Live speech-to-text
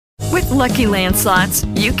Lucky Land Slots,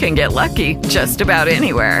 you can get lucky just about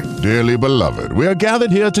anywhere. Dearly beloved, we are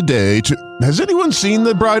gathered here today to... Has anyone seen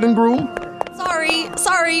the bride and groom?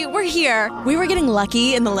 Sorry, we're here. We were getting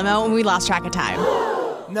lucky in the limo and we lost track of time.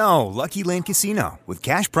 No, Lucky Land Casino, with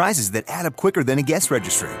cash prizes that add up quicker than a guest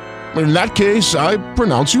registry. In that case, I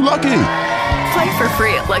pronounce you lucky. Play for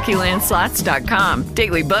free at LuckyLandSlots.com.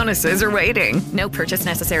 Daily bonuses are waiting. No purchase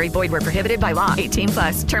necessary. Void where prohibited by law.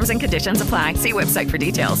 18+. Terms and conditions apply. See website for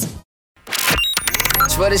details.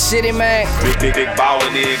 It's for the city, man. Big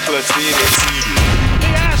ballin' in Clutch City. The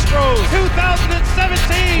Astros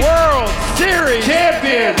 2017 World Series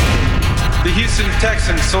champion. The Houston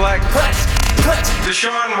Texans select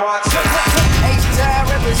Deshaun Watson.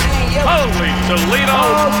 Holy Toledo.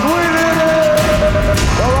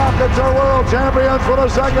 The Rockets are world champions for the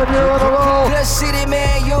second year in a row. Clutch City,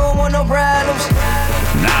 man, you don't want no problems.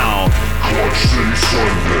 Now, Clutch City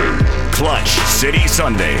Sunday. Clutch City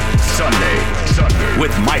Sunday. Sunday.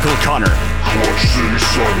 With Michael Connor. Clutch City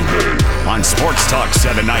Sunday. On Sports Talk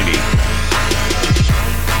 790.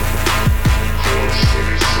 Clutch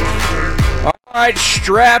City Sunday. All right,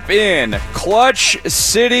 strap in. Clutch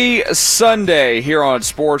City Sunday here on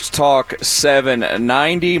Sports Talk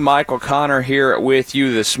 790. Michael Connor here with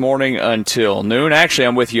you this morning until noon. Actually,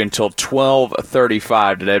 I'm with you until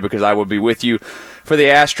 12:35 today because I will be with you for the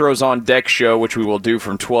Astros on Deck show, which we will do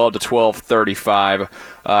from 12 to 12:35.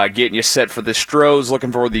 Getting you set for the Stros,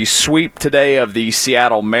 looking for the sweep today of the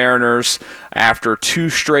Seattle Mariners after 2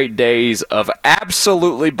 straight days of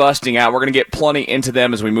absolutely busting out. We're going to get plenty into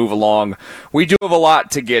them as we move along. We do have a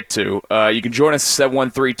lot to get to. You can join us at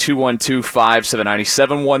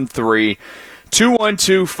 713-212-5790,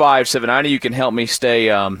 713-212-5790. You can help me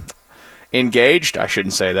stay engaged. I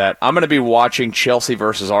shouldn't say that. I'm going to be watching Chelsea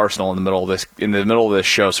versus Arsenal in the middle of this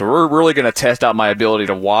show. So we're really going to test out my ability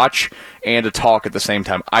to watch and to talk at the same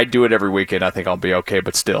time. I do it every weekend. I think I'll be okay,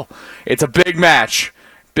 but still, it's a big match.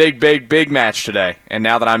 Big match today. And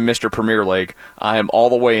now that I'm Mr. Premier League, I am all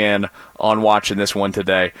the way in on watching this one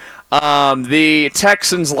today. The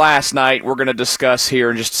Texans last night, we're going to discuss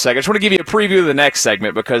here in just a second. I just want to give you a preview of the next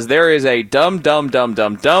segment because there is a dumb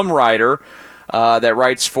writer that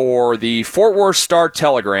writes for the Fort Worth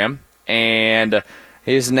Star-Telegram, and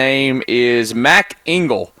his name is Mac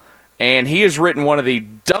Engel, and he has written one of the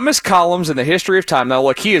dumbest columns in the history of time. Now,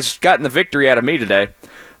 look, he has gotten the victory out of me today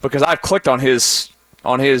because I've clicked on his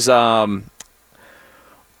column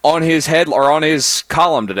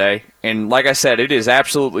today, and like I said, it is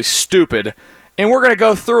absolutely stupid, and we're going to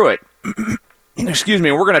go through it. Excuse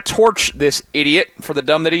me, we're going to torch this idiot for the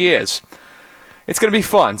dumb that he is. It's going to be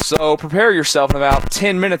fun, so prepare yourself in about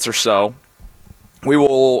 10 minutes or so. We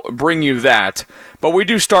will bring you that. But we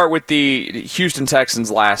do start with the Houston Texans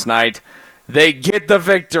last night. They get the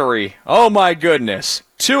victory. Oh, my goodness.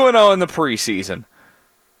 2-0 in the preseason.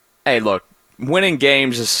 Hey, look, winning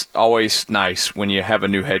games is always nice when you have a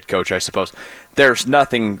new head coach, I suppose. There's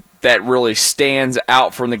nothing that really stands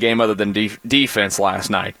out from the game other than defense last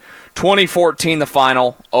night. 2014, the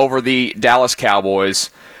final over the Dallas Cowboys.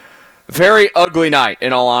 Very ugly night,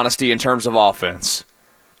 in all honesty, in terms of offense.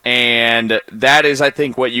 And that is, I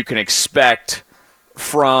think, what you can expect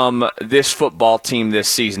from this football team this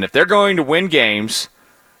season. If they're going to win games,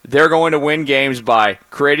 they're going to win games by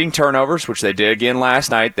creating turnovers, which they did again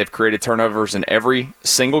last night. They've created turnovers in every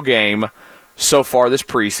single game so far this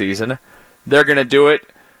preseason. They're going to do it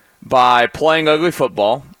by playing ugly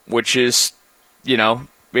football, which is, it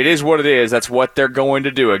is what it is. That's what they're going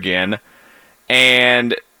to do again.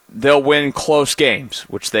 And they'll win close games,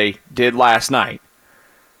 which they did last night.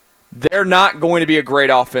 They're not going to be a great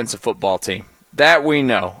offensive football team. That we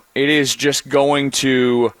know. It is just going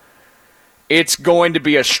to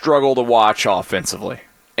be a struggle to watch offensively.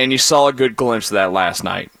 And you saw a good glimpse of that last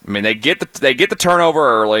night. I mean, they get the turnover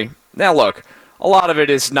early. Now look, a lot of it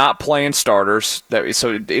is not playing starters.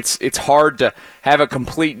 So it's hard to have a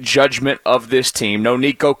complete judgment of this team. No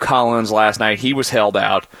Nico Collins last night. He was held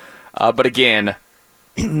out. But again,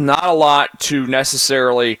 not a lot to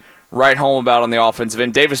necessarily write home about on the offensive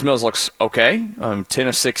end. Davis Mills looks okay. 10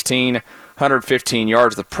 of 16, 115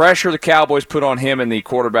 yards. The pressure the Cowboys put on him and the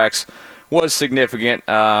quarterbacks was significant.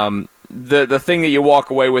 The thing that you walk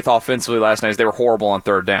away with offensively last night is they were horrible on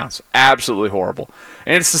third downs. Absolutely horrible.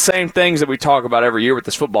 And it's the same things that we talk about every year with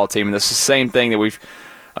this football team, and it's the same thing that we've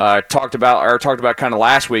talked about kind of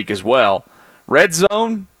last week as well. Red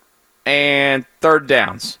zone and third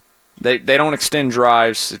downs. They don't extend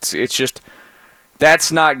drives. It's just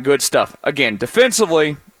that's not good stuff. Again,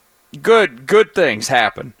 defensively, good things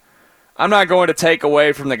happen. I'm not going to take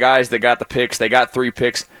away from the guys that got the picks. They got 3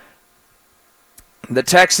 picks. the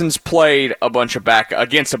Texans played against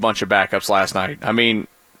a bunch of backups last night. I mean,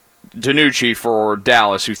 DiNucci for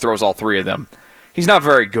Dallas, who throws all three of them, he's not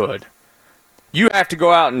very good. You have to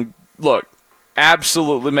go out and, look,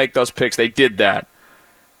 absolutely make those picks. They did that.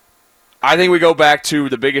 I think we go back to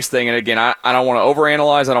the biggest thing, and again, I don't want to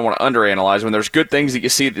overanalyze, I don't want to underanalyze. When there's good things that you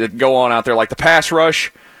see that go on out there, like the pass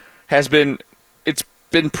rush has been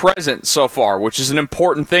present so far, which is an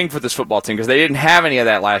important thing for this football team because they didn't have any of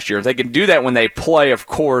that last year. They can do that when they play, of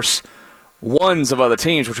course, ones of other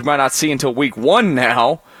teams, which we might not see until week 1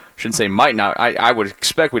 now. Shouldn't say might not. I would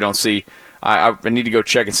expect we don't see. I need to go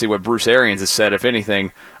check and see what Bruce Arians has said, if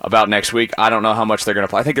anything, about next week. I don't know how much they're going to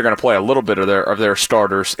play. I think they're going to play a little bit of their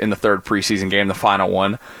starters in the third preseason game, the final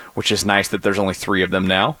one, which is nice that there's only 3 of them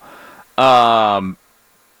now. But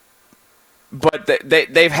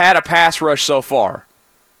they've had a pass rush so far.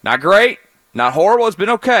 Not great, not horrible. It's been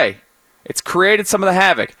okay. It's created some of the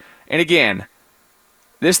havoc. And again,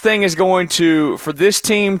 this thing is going to, for this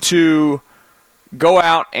team to go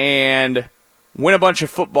out and win a bunch of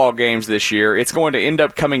football games this year, it's going to end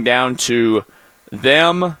up coming down to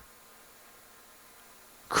them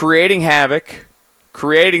creating havoc,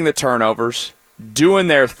 creating the turnovers, doing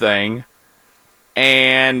their thing,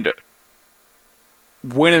 and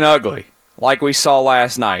winning ugly, like we saw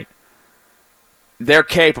last night. They're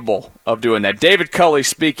capable of doing that. David Culley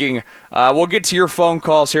speaking. We'll get to your phone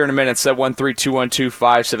calls here in a minute.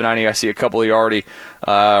 713-212-5790. I see a couple of you already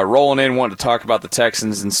rolling in, wanting to talk about the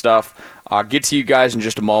Texans and stuff. I'll get to you guys in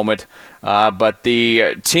just a moment. But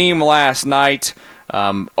the team last night,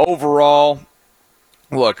 overall,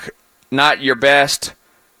 look, not your best,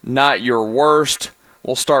 not your worst.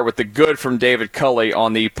 We'll start with the good from David Culley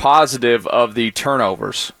on the positive of the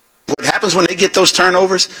turnovers. What happens when they get those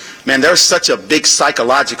turnovers, man, there's such a big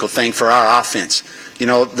psychological thing for our offense. You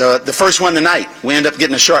know, the first one tonight, we end up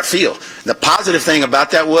getting a short field. The positive thing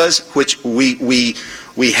about that was, which we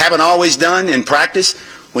haven't always done in practice,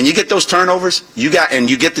 when you get those turnovers, you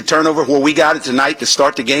get the turnover where we got it tonight to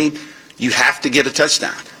start the game, you have to get a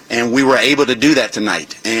touchdown. And we were able to do that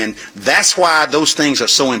tonight. And that's why those things are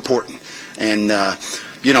so important. And,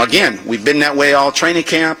 again, we've been that way all training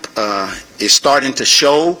camp. It's starting to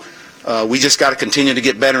show. We just got to continue to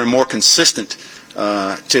get better and more consistent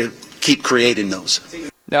to keep creating those.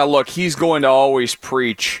 Now, look, he's going to always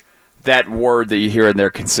preach that word that you hear in their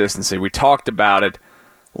consistency. We talked about it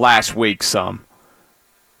last week some.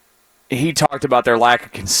 He talked about their lack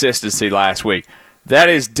of consistency last week. That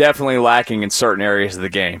is definitely lacking in certain areas of the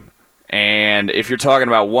game. And if you're talking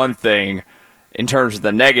about one thing in terms of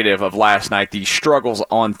the negative of last night, the struggles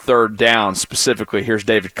on third down specifically, here's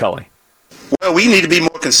David Culley. Well, we need to be more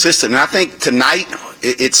consistent. And I think tonight,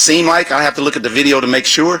 it seemed like, I have to look at the video to make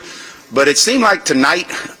sure, but it seemed like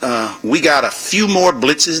tonight we got a few more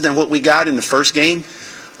blitzes than what we got in the first game.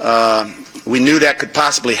 We knew that could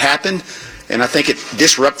possibly happen, and I think it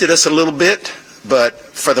disrupted us a little bit. But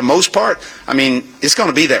for the most part, I mean, it's going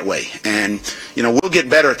to be that way. And, we'll get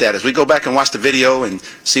better at that. As we go back and watch the video and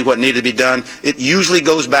see what needed to be done, it usually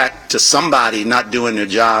goes back to somebody not doing their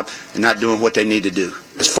job and not doing what they need to do,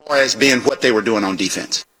 as far as being what they were doing on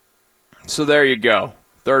defense. So there you go.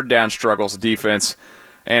 Third down struggles, defense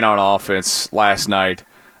and on offense last night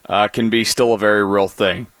can be still a very real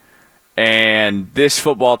thing. And this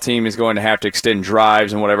football team is going to have to extend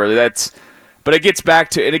drives and whatever. But it gets back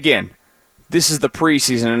to it again. This is the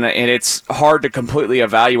preseason, and it's hard to completely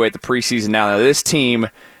evaluate the preseason now. Now, this team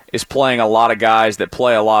is playing a lot of guys that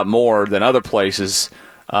play a lot more than other places,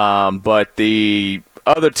 but the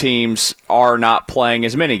other teams are not playing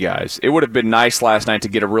as many guys. It would have been nice last night to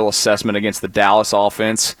get a real assessment against the Dallas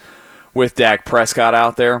offense with Dak Prescott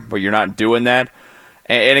out there, but you're not doing that.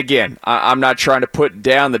 And again, I'm not trying to put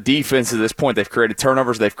down the defense at this point. They've created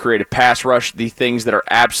turnovers. They've created pass rush, the things that are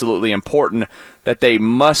absolutely important that they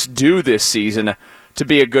must do this season to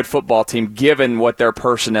be a good football team, given what their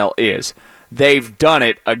personnel is. They've done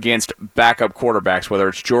it against backup quarterbacks, whether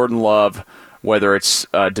it's Jordan Love, whether it's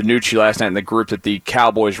DiNucci last night in the group that the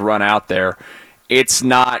Cowboys run out there. It's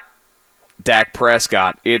not Dak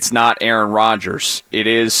Prescott. It's not Aaron Rodgers. It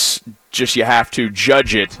is just you have to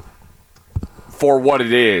judge it for what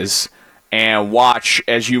it is and watch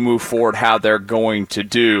as you move forward how they're going to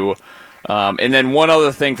do. And then one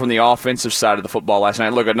other thing from the offensive side of the football last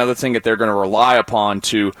night. Look, another thing that they're going to rely upon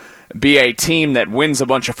to be a team that wins a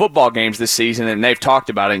bunch of football games this season, and they've talked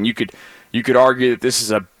about it, and you could argue that this is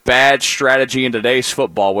a bad strategy in today's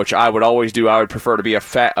football, which I would always do. I would prefer to be a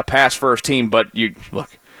pass-first team, but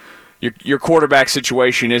your quarterback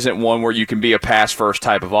situation isn't one where you can be a pass-first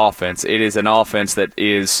type of offense. It is an offense that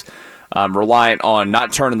is reliant on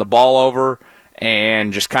not turning the ball over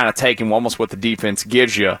and just kind of taking almost what the defense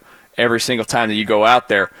gives you every single time that you go out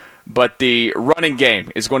there. But the running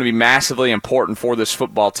game is going to be massively important for this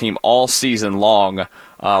football team all season long.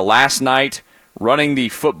 Last night, running the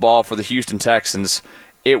football for the Houston Texans,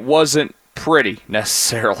 it wasn't pretty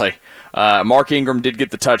necessarily. Mark Ingram did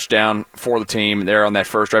get the touchdown for the team there on that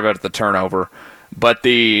first drive out of the turnover. But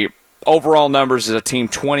the overall numbers is a team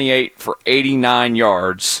 28 for 89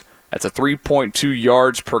 yards. That's a 3.2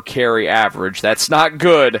 yards per carry average. That's not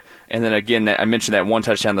good. And then again, I mentioned that one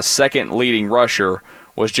touchdown. The second leading rusher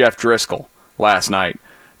was Jeff Driscoll last night.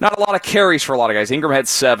 Not a lot of carries for a lot of guys. Ingram had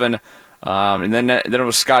 7, and then it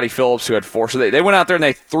was Scotty Phillips who had 4. So they went out there and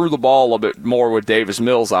they threw the ball a little bit more with Davis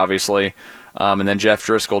Mills, obviously, and then Jeff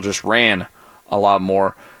Driscoll just ran a lot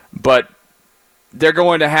more. But they're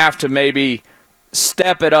going to have to maybe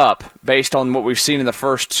step it up based on what we've seen in the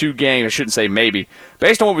first 2 games. I shouldn't say maybe.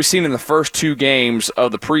 Based on what we've seen in the first 2 games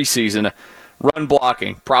of the preseason, run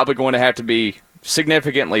blocking probably going to have to be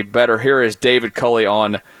significantly better. Here is David Culley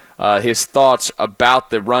on his thoughts about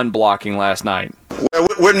the run blocking last night. Well,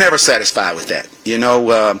 we're never satisfied with that.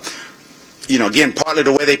 Again, partly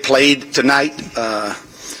the way they played tonight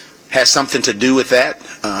has something to do with that.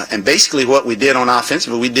 And basically what we did on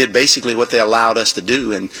offensive, we did basically what they allowed us to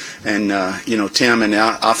do. And Tim and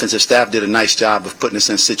the offensive staff did a nice job of putting us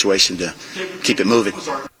in a situation to keep it moving.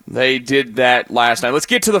 They did that last night. Let's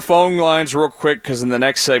get to the phone lines real quick, because in the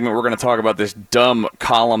next segment we're going to talk about this dumb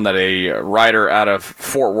column that a writer out of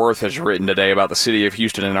Fort Worth has written today about the city of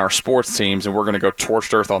Houston and our sports teams, and we're going to go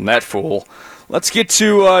torched earth on that fool. Let's get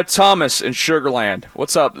to Thomas in Sugar Land.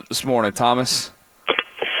 What's up this morning, Thomas?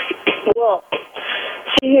 Well,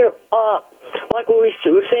 see here, like we were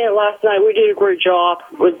saying last night, we did a great job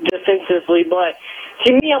defensively, but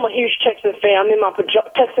see, me, I'm a huge Texan fan. I'm in my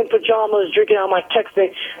Texan pajamas, drinking out my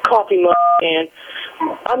Texan coffee mug, and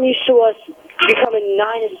I'm used to us becoming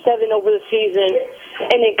 9-7 over the season,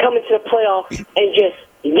 and then coming to the playoffs and just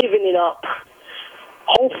giving it up.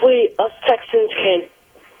 Hopefully, us Texans can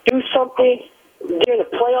do something during the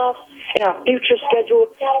playoffs and our future schedule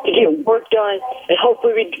to get work done, and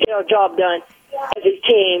hopefully we get our job done as a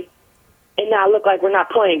team and not look like we're not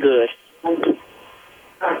playing good.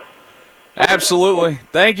 Absolutely.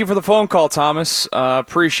 Thank you for the phone call, Thomas.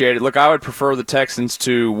 Appreciate it. Look, I would prefer the Texans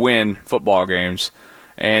to win football games.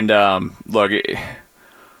 And, look,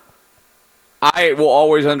 I will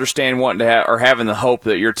always understand wanting to have, or having the hope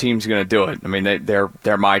that your team's going to do it. I mean,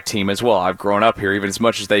 they're my team as well. I've grown up here. Even as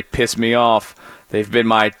much as they piss me off, they've been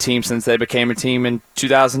my team since they became a team in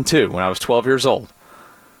 2002 when I was 12 years old.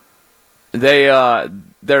 They don't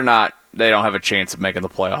have a chance of making the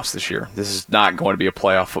playoffs this year. This is not going to be a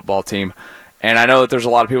playoff football team. And I know that there's a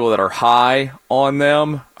lot of people that are high on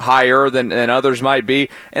them, higher than others might be.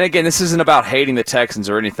 And again, this isn't about hating the Texans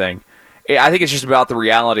or anything. I think it's just about the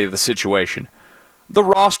reality of the situation. The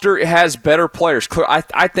roster has better players.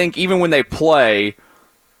 I think even when they play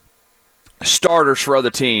starters for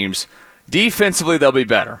other teams, defensively they'll be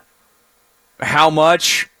better. How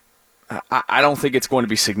much? I don't think it's going to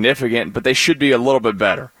be significant, but they should be a little bit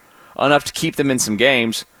better. Enough to keep them in some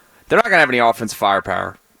games. They're not going to have any offensive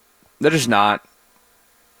firepower. They're just not.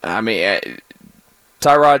 I mean,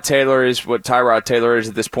 Tyrod Taylor is what Tyrod Taylor is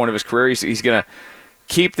at this point of his career. He's going to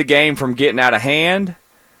keep the game from getting out of hand,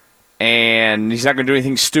 and he's not going to do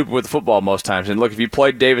anything stupid with the football most times. And look, if you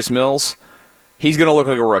played Davis Mills, he's going to look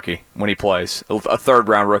like a rookie when he plays, a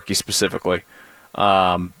third-round rookie specifically.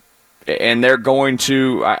 And they're going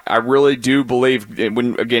to, I really do believe,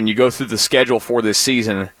 when, again, you go through the schedule for this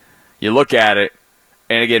season, you look at it,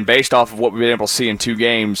 and again, based off of what we've been able to see in 2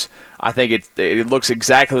 games, I think it looks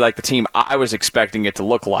exactly like the team I was expecting it to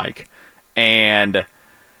look like. And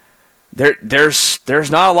there's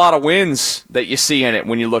not a lot of wins that you see in it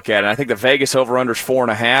when you look at it. I think the Vegas over-under is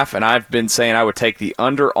 4.5, and I've been saying I would take the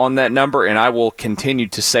under on that number, and I will continue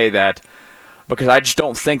to say that because I just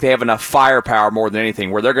don't think they have enough firepower more than anything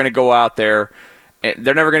where they're going to go out there and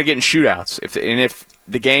they're never going to get in shootouts. If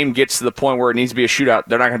the game gets to the point where it needs to be a shootout,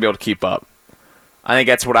 they're not going to be able to keep up. I think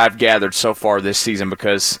that's what I've gathered so far this season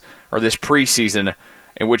this preseason,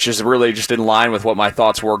 and which is really just in line with what my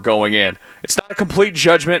thoughts were going in. It's not a complete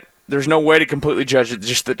judgment. There's no way to completely judge it.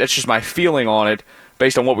 That's just my feeling on it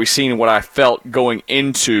based on what we've seen and what I felt going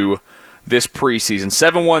into this preseason.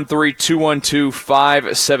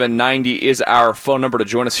 713-212-5790 is our phone number to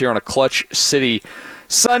join us here on a Clutch City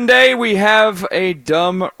Sunday. We have a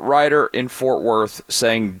dumb writer in Fort Worth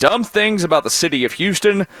saying dumb things about the city of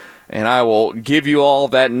Houston, and I will give you all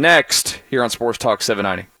that next here on Sports Talk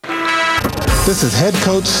 790. This is head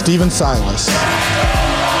coach Steven Silas.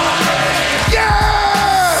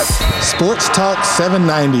 Sports Talk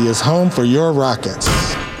 790 is home for your Rockets.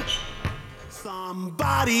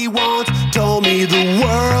 Somebody once told me the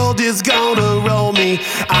world is gonna roll me.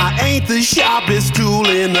 I ain't the sharpest tool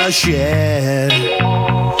in the shed.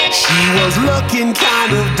 She was looking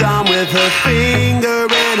kind of dumb with her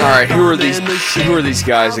finger and all right, who are these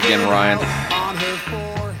guys again, Ryan?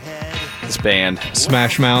 This band.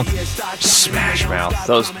 Smash Mouth. Smash Mouth.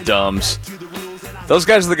 Those dumbs. Those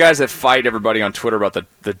guys are the guys that fight everybody on Twitter about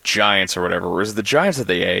the Giants or whatever. Or is it the Giants or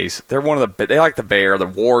the A's? They're they like the Bear, the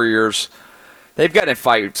Warriors. They've gotten in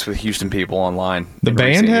fights with Houston people online. The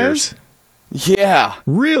band has? Yeah.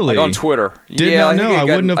 Really? Like on Twitter. Did not know. I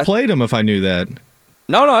wouldn't have played them if I knew that.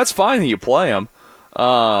 No, that's fine that you play them.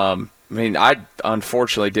 I mean, I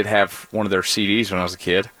unfortunately did have one of their CDs when I was a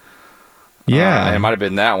kid. Yeah. And it might have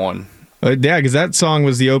been that one. Yeah, because that song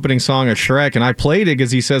was the opening song of Shrek, and I played it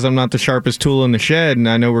because he says I'm not the sharpest tool in the shed, and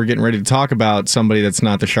I know we're getting ready to talk about somebody that's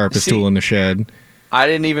not the sharpest tool in the shed. I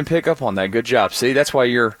didn't even pick up on that. Good job. See, that's why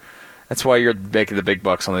you're making the big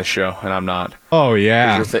bucks on this show, and I'm not. Oh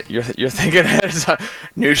yeah. You're thinking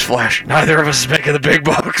newsflash. Neither of us is making the big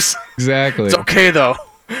bucks. Exactly. It's okay though.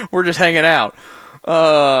 We're just hanging out.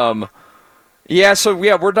 Yeah. So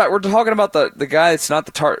yeah, we're talking about the guy that's not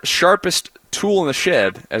the sharpest tool in the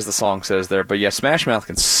shed, as the song says there. But yeah, Smash Mouth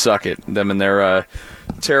can suck it. Them and their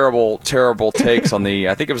terrible takes on the.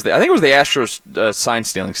 I think it was the Astros sign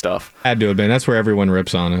stealing stuff. Had to have been. That's where everyone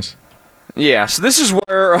rips on us. Yeah. So this is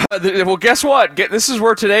where. Well, guess what? This is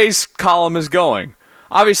where today's column is going.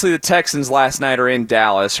 Obviously, the Texans last night are in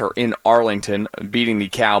Dallas or in Arlington, beating the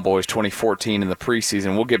Cowboys 2014 in the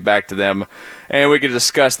preseason. We'll get back to them, and we can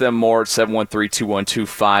discuss them more at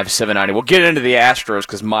 713-212-5790. We'll get into the Astros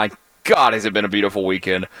because my God, has it been a beautiful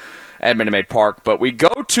weekend at Minute Maid Park. But we go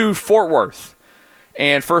to Fort Worth.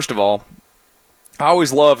 And first of all, I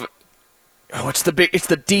always love, it's the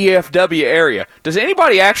DFW area. Does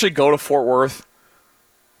anybody actually go to Fort Worth?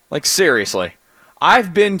 Like, seriously.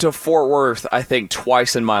 I've been to Fort Worth, I think,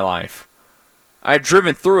 twice in my life. I've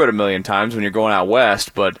driven through it a million times when you're going out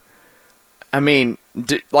west, but, I mean,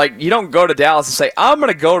 you don't go to Dallas and say, I'm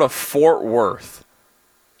going to go to Fort Worth.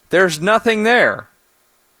 There's nothing there.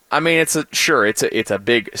 I mean, it's a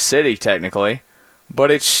big city technically,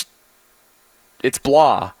 but it's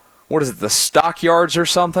blah. What is it? The stockyards or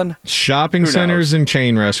something? Shopping centers and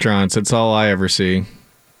chain restaurants. That's all I ever see.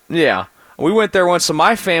 Yeah, we went there once. So I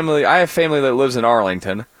have family that lives in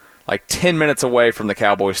Arlington, like 10 minutes away from the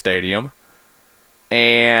Cowboy Stadium,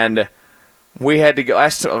 and we had to go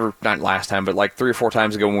not last time, but like 3 or 4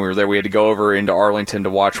 times ago when we were there, we had to go over into Arlington to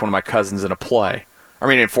watch one of my cousins in a play. I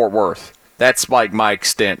mean, in Fort Worth. That's like my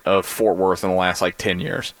extent of Fort Worth in the last like 10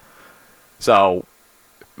 years. So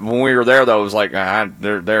when we were there, though, it was like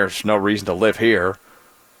there's no reason to live here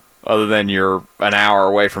other than you're an hour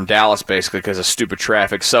away from Dallas, basically, because of stupid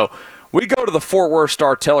traffic. So we go to the Fort Worth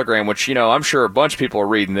Star-Telegram, which, I'm sure a bunch of people are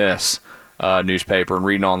reading this newspaper and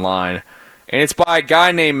reading online. And it's by a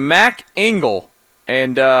guy named Mac Engel.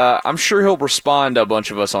 And I'm sure he'll respond to a bunch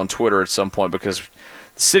of us on Twitter at some point because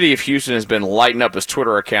the city of Houston has been lighting up his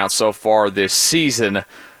Twitter account so far this season.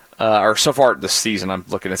 I'm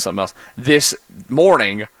looking at something else. This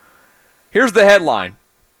morning, here's the headline.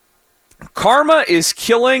 Karma is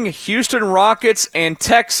killing Houston Rockets and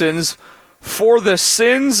Texans for the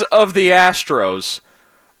sins of the Astros.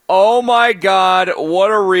 Oh my God,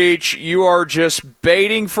 what a reach. You are just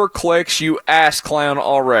baiting for clicks, you ass clown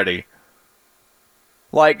already.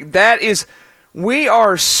 Like, that is... the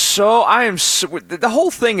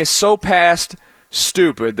whole thing is so past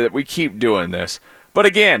stupid that we keep doing this. But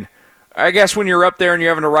again, I guess when you're up there and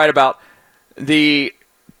you're having to write about the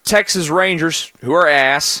Texas Rangers, who are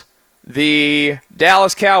ass, the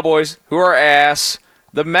Dallas Cowboys, who are ass,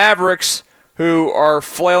 the Mavericks, who are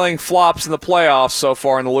flailing flops in the playoffs so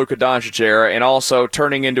far in the Luka Doncic era, and also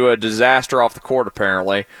turning into a disaster off the court,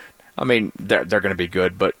 apparently. I mean, they're going to be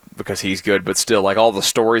good, but because he's good, but still, like, all the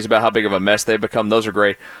stories about how big of a mess they've become, those are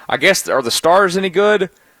great. I guess, are the Stars any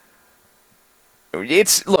good?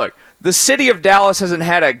 Look, the city of Dallas hasn't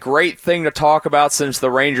had a great thing to talk about since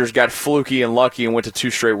the Rangers got fluky and lucky and went to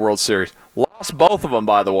 2 straight World Series. Lost both of them,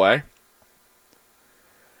 by the way.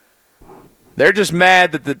 They're just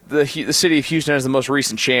mad that the city of Houston has the most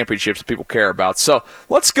recent championships that people care about. So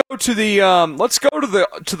let's go to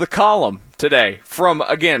the column today from,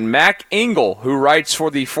 again, Mac Engel, who writes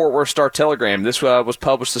for the Fort Worth Star-Telegram. This was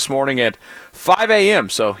published this morning at 5 a.m.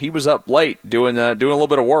 So he was up late doing a little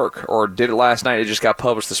bit of work, or did it last night. It just got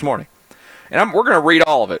published this morning, and we're going to read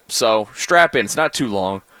all of it. So strap in; it's not too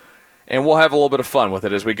long, and we'll have a little bit of fun with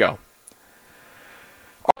it as we go.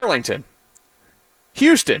 Arlington,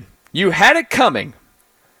 Houston. You had it coming.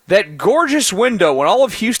 That gorgeous window when all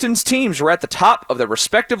of Houston's teams were at the top of their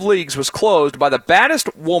respective leagues was closed by the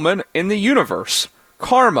baddest woman in the universe,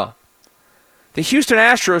 Karma. The Houston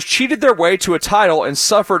Astros cheated their way to a title and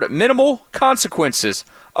suffered minimal consequences.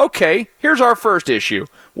 Okay, here's our first issue.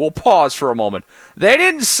 We'll pause for a moment. They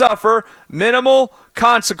didn't suffer minimal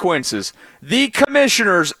consequences. The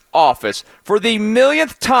commissioner's office, for the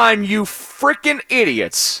millionth time, you frickin'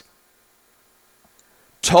 idiots,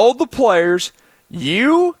 told the players,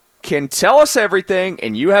 you can tell us everything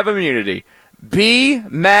and you have immunity. Be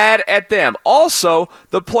mad at them. Also,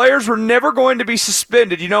 the players were never going to be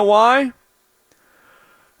suspended. You know why?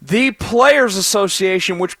 The Players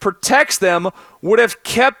Association, which protects them, would have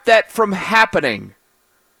kept that from happening.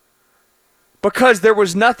 Because there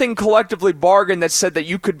was nothing collectively bargained that said that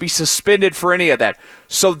you could be suspended for any of that.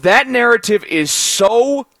 So that narrative is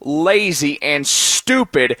so lazy and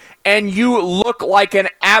stupid, and you look like an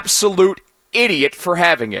absolute idiot for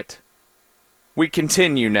having it. We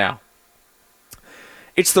continue now.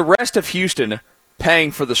 It's the rest of Houston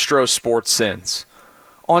paying for the Stroh Sports sins.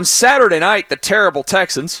 On Saturday night, the terrible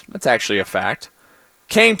Texans, that's actually a fact,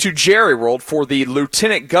 came to Jerry World for the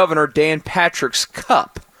Lieutenant Governor Dan Patrick's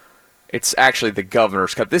Cup. It's actually the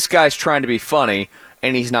Governor's Cup. This guy's trying to be funny,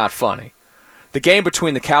 and he's not funny. The game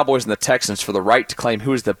between the Cowboys and the Texans for the right to claim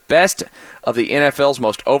who is the best of the NFL's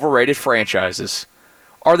most overrated franchises.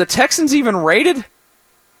 Are the Texans even rated?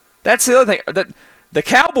 That's the other thing. The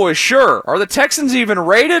Cowboys, sure. Are the Texans even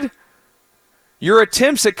rated? Your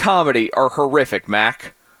attempts at comedy are horrific,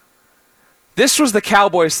 Mac. This was the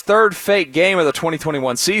Cowboys' third fake game of the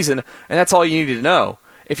 2021 season, and that's all you need to know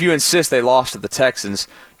if you insist they lost to the Texans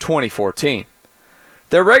 2014.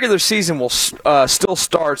 Their regular season will still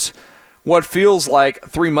starts what feels like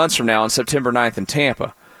 3 months from now on September 9th in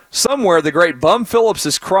Tampa. Somewhere, the great Bum Phillips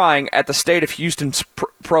is crying at the state of Houston's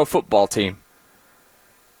pro football team.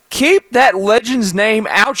 Keep that legend's name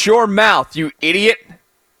out your mouth, you idiot.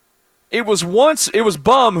 It was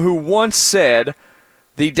Bum who once said,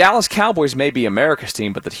 the Dallas Cowboys may be America's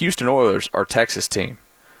team, but the Houston Oilers are Texas's team.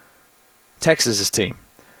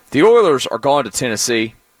 The Oilers are gone to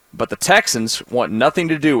Tennessee, but the Texans want nothing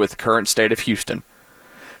to do with the current state of Houston.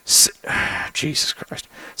 Jesus Christ.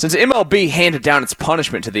 Since MLB handed down its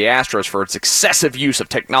punishment to the Astros for its excessive use of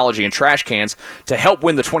technology and trash cans to help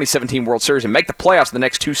win the 2017 World Series and make the playoffs in the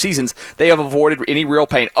next 2 seasons, they have avoided any real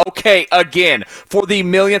pain. Okay, again, for the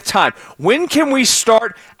millionth time. When can we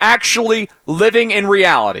start actually living in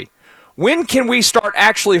reality? When can we start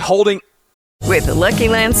actually holding... With the Lucky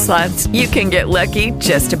Land Slots, you can get lucky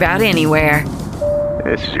just about anywhere.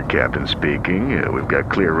 This is your captain speaking. We've got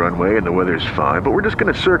clear runway and the weather's fine, but we're just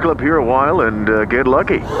going to circle up here a while and get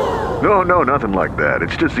lucky. No, nothing like that.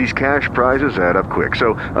 It's just these cash prizes add up quick.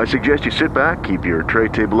 So I suggest you sit back, keep your tray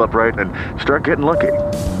table upright, and start getting lucky.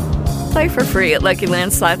 Play for free at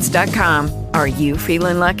LuckyLandSlots.com. Are you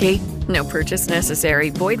feeling lucky? No purchase necessary.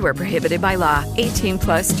 Void where prohibited by law.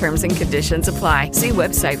 18+ terms and conditions apply. See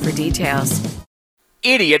website for details.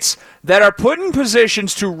 Idiots that are put in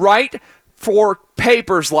positions to write for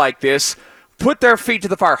papers like this, put their feet to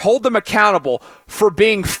the fire, hold them accountable for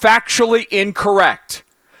being factually incorrect.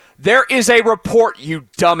 There is a report, you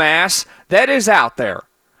dumbass, that is out there,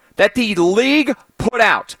 that the league put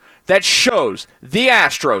out that shows the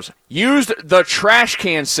Astros used the trash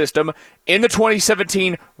can system in the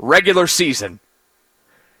 2017 regular season.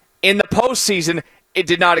 In the postseason, it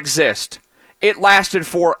did not exist. It lasted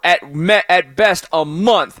for, at best, a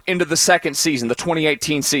month into the second season, the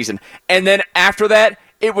 2018 season. And then after that,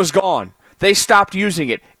 it was gone. They stopped using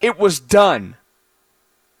it. It was done.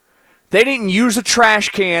 They didn't use a trash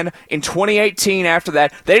can in 2018 after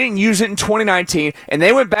that. They didn't use it in 2019. And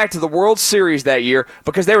they went back to the World Series that year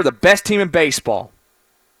because they were the best team in baseball.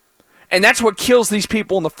 And that's what kills these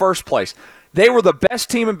people in the first place. They were the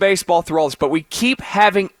best team in baseball through all this, but we keep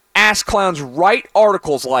having ass clowns write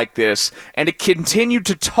articles like this and to continue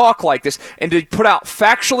to talk like this and to put out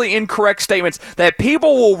factually incorrect statements that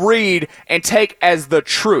people will read and take as the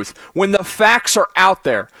truth when the facts are out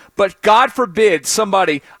there. But God forbid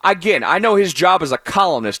somebody, again, I know his job as a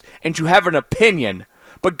columnist and to have an opinion,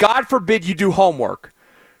 but God forbid you do homework.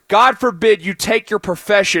 God forbid you take your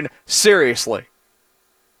profession seriously.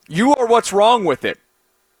 You are what's wrong with it.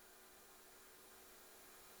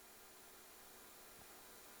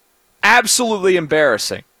 Absolutely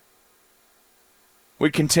embarrassing. We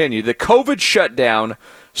continue. The COVID shutdown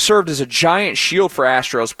served as a giant shield for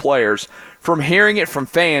Astros players from hearing it from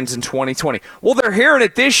fans in 2020. Well, they're hearing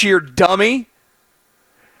it this year, dummy.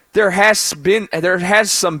 There has some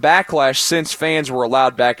backlash since fans were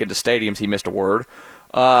allowed back into stadiums. He missed a word.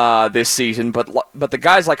 this season, but the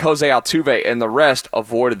guys like Jose Altuve and the rest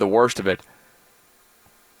avoided the worst of it.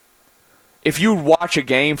 If you watch a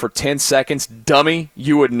game for 10 seconds, dummy,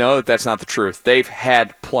 you would know that that's not the truth. They've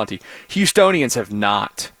had plenty. Houstonians have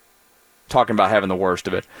not. Talking about having the worst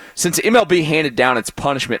of it. Since MLB handed down its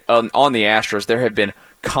punishment on the Astros, there have been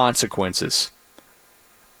consequences.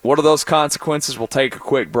 What are those consequences? We'll take a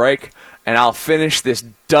quick break, and I'll finish this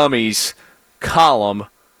dummy's column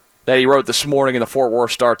that he wrote this morning in the Fort Worth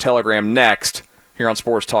Star-Telegram next, here on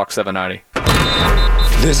Sports Talk 790.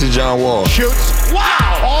 This is John Wall. Shoots.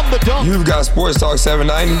 Wow! On the dunk. You've got Sports Talk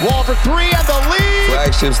 790. Wall for three and the lead.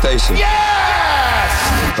 Flagship station.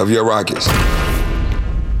 Yes! Of your Rockets.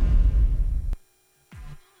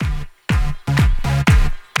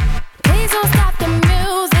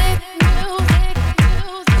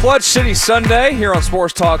 Clutch City Sunday here on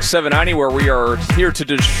Sports Talk 790, where we are here to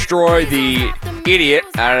destroy the idiot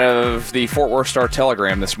out of the Fort Worth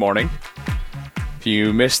Star-Telegram this morning. If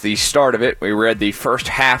you missed the start of it, we read the first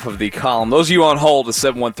half of the column. Those of you on hold at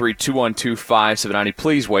 713-212-5790,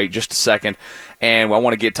 please wait just a second. And I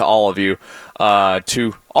want to get to all of you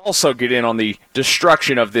to also get in on the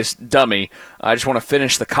destruction of this dummy. I just want to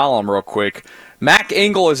finish the column real quick. Mac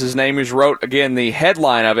Engel is his name, who wrote, again, the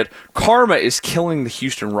headline of it, Karma is killing the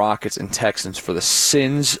Houston Rockets and Texans for the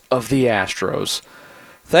sins of the Astros.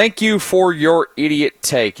 Thank you for your idiot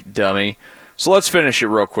take, dummy. So let's finish it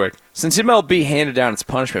real quick. Since MLB handed down its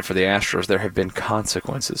punishment for the Astros, there have been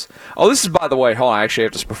consequences. Oh, this is, by the way, hold on, I actually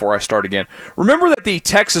have to, before I start again. Remember that the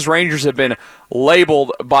Texas Rangers have been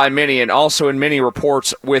labeled by many, and also in many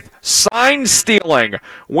reports, with sign stealing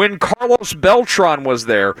when Carlos Beltran was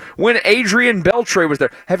there, when Adrian Beltre was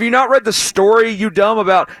there. Have you not read the story, you dumb,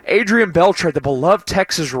 about Adrian Beltre, the beloved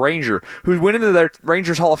Texas Ranger, who went into the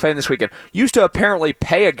Rangers Hall of Fame this weekend, used to apparently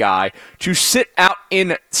pay a guy to sit out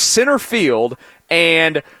in center field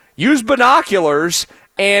and use binoculars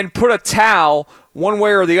and put a towel one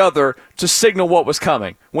way or the other to signal what was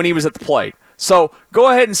coming when he was at the plate. So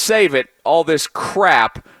go ahead and save it, all this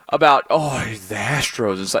crap about, the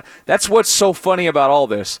Astros and stuff. That's what's so funny about all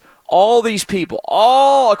this. All these people,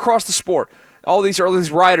 all across the sport, all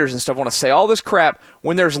these writers and stuff want to say all this crap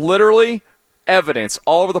when there's literally evidence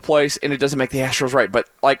all over the place, and it doesn't make the Astros right. But,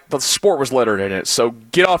 the sport was littered in it. So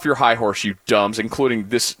get off your high horse, you dumbs, including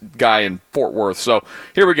this guy in Fort Worth. So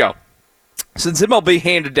here we go. Since MLB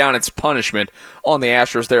handed down its punishment on the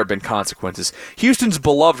Astros, there have been consequences. Houston's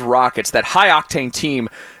beloved Rockets, that high-octane team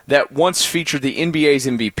that once featured the NBA's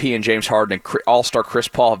MVP in James Harden and All-Star Chris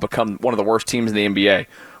Paul, have become one of the worst teams in the NBA.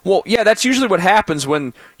 Well, yeah, that's usually what happens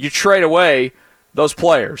when you trade away those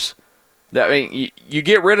players. I mean, you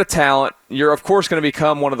get rid of talent, you're, of course, going to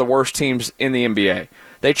become one of the worst teams in the NBA.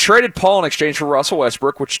 They traded Paul in exchange for Russell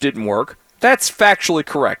Westbrook, which didn't work. That's factually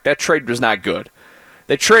correct. That trade was not good.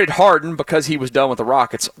 They traded Harden because he was done with the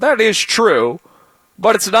Rockets. That is true,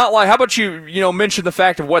 but it's not like, how about you mention the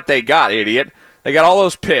fact of what they got, idiot? They got all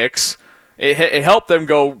those picks. It helped them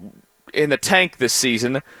go in the tank this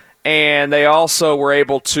season, and they also were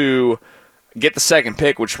able to get the second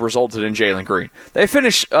pick, which resulted in Jalen Green. They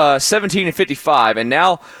finished 17-55, and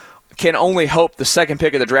now can only hope the second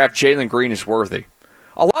pick of the draft, Jalen Green, is worthy.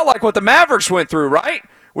 A lot like what the Mavericks went through, right?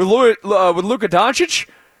 With Luka Doncic.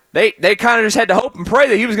 They kind of just had to hope and pray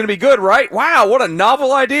that he was going to be good, right? Wow, what a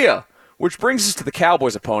novel idea. Which brings us to the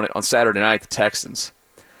Cowboys' opponent on Saturday night, the Texans.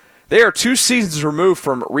 They are 2 seasons removed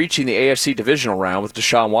from reaching the AFC divisional round with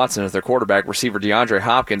Deshaun Watson as their quarterback, receiver DeAndre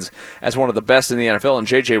Hopkins as one of the best in the NFL, and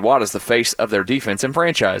J.J. Watt as the face of their defense and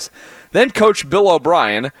franchise. Then Coach Bill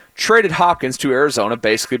O'Brien traded Hopkins to Arizona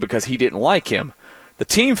basically because he didn't like him. The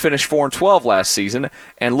team finished 4-12 last season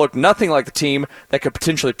and looked nothing like the team that could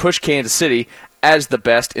potentially push Kansas City as the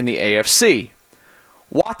best in the AFC.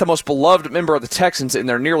 Watt, the most beloved member of the Texans in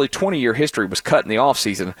their nearly 20-year history, was cut in the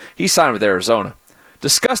offseason. He signed with Arizona.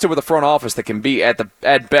 Disgusted with a front office that can be,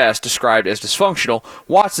 at best, described as dysfunctional,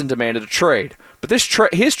 Watson demanded a trade. But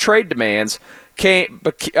his trade demands came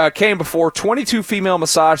before 22 female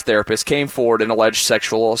massage therapists came forward and alleged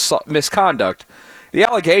sexual misconduct. The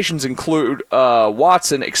allegations include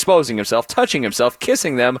Watson exposing himself, touching himself,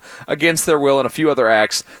 kissing them against their will, and a few other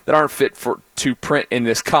acts that aren't fit to print in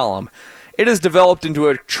this column. It has developed into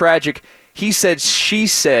a tragic he said, she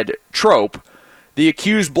said trope. The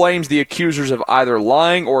accused blames the accusers of either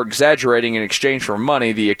lying or exaggerating in exchange for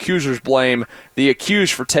money. The accusers blame the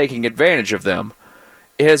accused for taking advantage of them.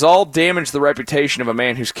 It has all damaged the reputation of a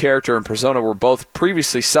man whose character and persona were both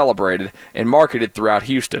previously celebrated and marketed throughout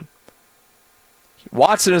Houston.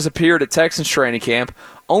 Watson has appeared at Texans training camp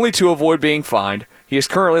only to avoid being fined. He is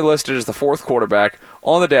currently listed as the 4th quarterback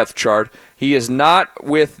on the depth chart. He is not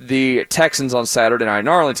with the Texans on Saturday night in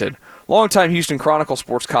Arlington. Longtime Houston Chronicle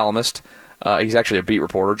sports columnist, he's actually a beat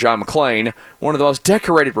reporter, John McClain, one of the most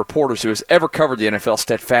decorated reporters who has ever covered the NFL,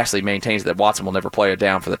 steadfastly maintains that Watson will never play a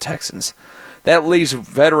down for the Texans. That leaves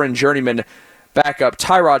veteran journeyman backup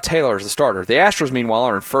Tyrod Taylor as the starter. The Astros, meanwhile,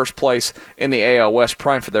 are in first place in the AL West,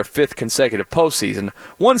 primed for their 5th consecutive postseason.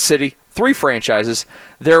 One city, 3 franchises.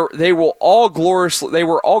 They were all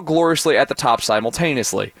gloriously at the top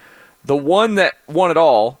simultaneously. The one that won it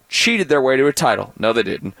all cheated their way to a title. No, they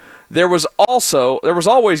didn't. There was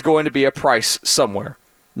always going to be a price somewhere.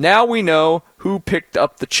 Now we know who picked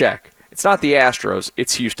up the check. It's not the Astros,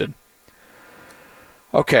 it's Houston.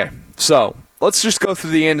 Okay, so let's just go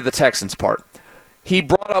through the end of the Texans part. He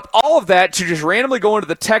brought up all of that to just randomly go into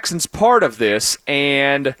the Texans part of this,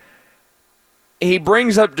 and he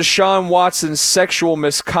brings up Deshaun Watson's sexual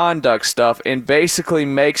misconduct stuff and basically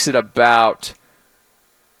makes it about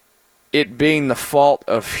it being the fault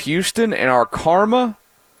of Houston and our karma.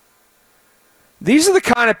 These are the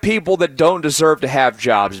kind of people that don't deserve to have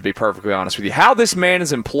jobs, to be perfectly honest with you. How this man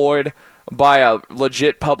is employed by a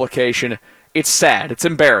legit publication, it's sad. It's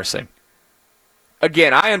embarrassing.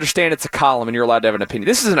 Again, I understand it's a column and you're allowed to have an opinion.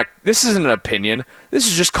 This isn't an opinion. This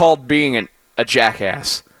is just called being a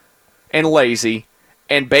jackass and lazy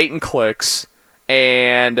and bait and clicks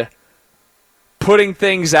and putting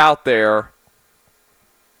things out there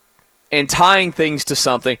and tying things to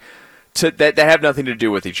something that have nothing to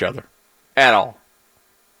do with each other at all.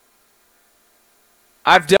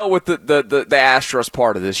 I've dealt with the Astros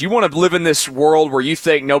part of this. You want to live in this world where you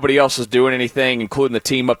think nobody else is doing anything, including the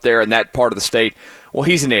team up there in that part of the state. Well,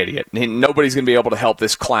 he's an idiot. And nobody's going to be able to help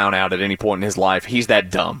this clown out at any point in his life. He's that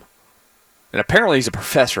dumb. And apparently he's a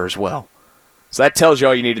professor as well. So that tells you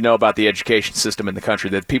all you need to know about the education system in the country,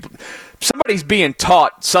 that somebody's being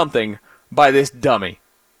taught something by this dummy.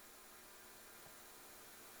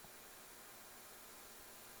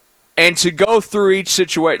 And to go through each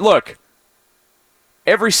situation, look,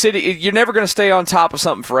 every city, you're never going to stay on top of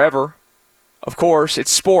something forever. Of course, it's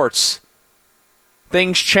sports.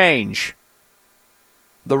 Things change.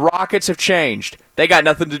 The Rockets have changed. They got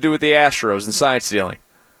nothing to do with the Astros and sign stealing.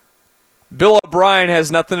 Bill O'Brien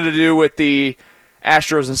has nothing to do with the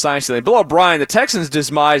Astros and sign stealing. Bill O'Brien, the Texans'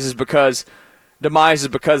 demise is because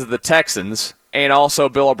of the Texans, and also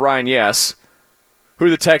Bill O'Brien, yes, who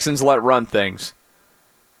the Texans let run things.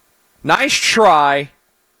 Nice try,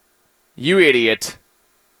 you idiot.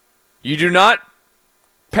 You do not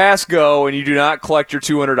pass go and you do not collect your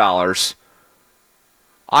 $200.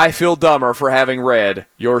 I feel dumber for having read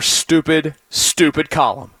your stupid, stupid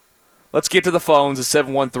column. Let's get to the phones at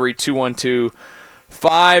 713-212-5790.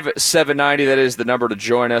 That is the number to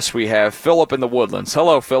join us. We have Philip in the Woodlands.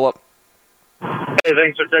 Hello, Philip. Hey,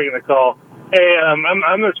 thanks for taking the call. Hey,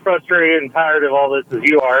 I'm as frustrated and tired of all this as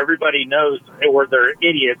you are. Everybody knows they're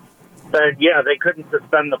idiots. But, yeah, they couldn't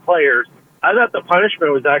suspend the players. I thought the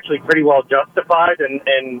punishment was actually pretty well justified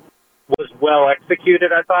and was well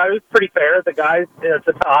executed. I thought it was pretty fair. The guys at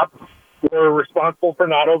the top were responsible for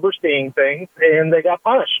not overseeing things, and they got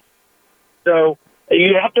punished. So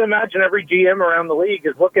you have to imagine every GM around the league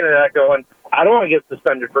is looking at that going, I don't want to get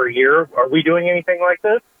suspended for a year. Are we doing anything like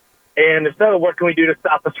this? And if so, what can we do to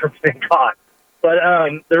stop us from getting caught? But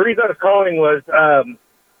the reason I was calling was,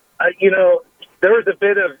 there was a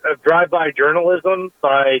bit of drive-by journalism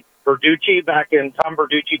by Tom Verducci back in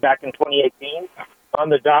 2018 on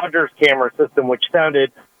the Dodgers camera system, which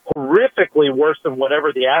sounded horrifically worse than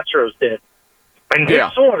whatever the Astros did. And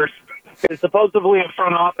his source is supposedly a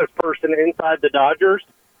front office person inside the Dodgers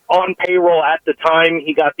on payroll at the time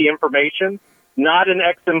he got the information, not an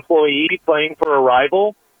ex-employee playing for a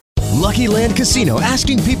rival. Lucky Land Casino,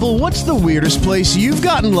 asking people, what's the weirdest place you've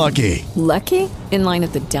gotten lucky? Lucky? In line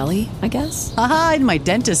at the deli, I guess? Aha, in my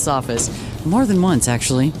dentist's office. More than once,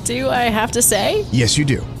 actually. Do I have to say? Yes, you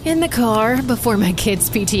do. In the car before my kids'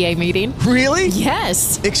 PTA meeting. Really?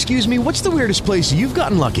 Yes. Excuse me, what's the weirdest place you've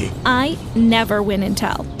gotten lucky? I never win and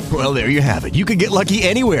tell. Well, there you have it. You can get lucky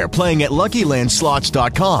anywhere, playing at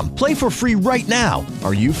LuckyLandSlots.com. Play for free right now.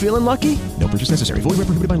 Are you feeling lucky? No purchase necessary. Void where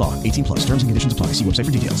prohibited by law. 18+. Terms and conditions apply. See website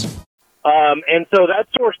for details. And so that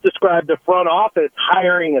source described the front office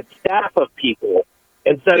hiring a staff of people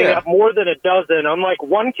and setting up more than a dozen. Unlike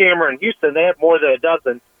one camera in Houston, they have more than a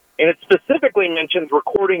dozen. And it specifically mentions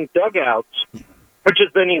recording dugouts, which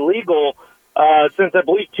has been illegal since, I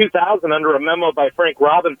believe, 2000 under a memo by Frank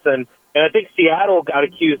Robinson. And I think Seattle got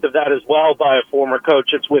accused of that as well by a former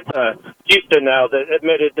coach. It's with Houston now that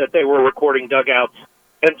admitted that they were recording dugouts.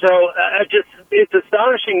 And so it's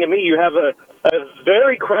astonishing to me. You have a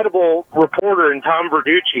very credible reporter in Tom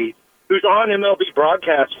Verducci who's on MLB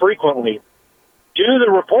broadcasts frequently, do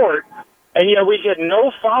the report, and yet we get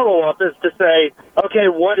no follow-up as to say, okay,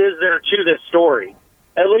 what is there to this story?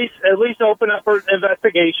 At least open up an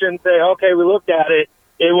investigation, say, okay, we looked at it,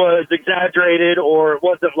 it was exaggerated, or it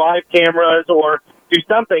wasn't live cameras, or do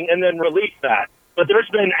something, and then release that. But there's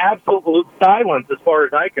been absolute silence as far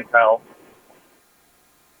as I can tell.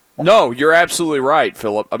 No, you're absolutely right,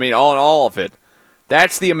 Philip. I mean, all of it.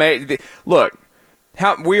 That's the amazing. Look,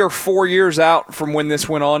 we are 4 years out from when this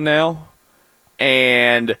went on now,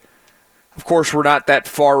 and of course we're not that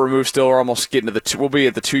far removed. Still, we're almost getting to we'll be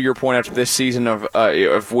at the 2-year point after this season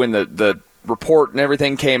of when the report and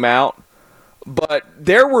everything came out. But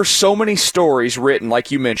there were so many stories written,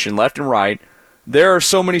 like you mentioned, left and right. There are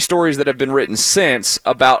so many stories that have been written since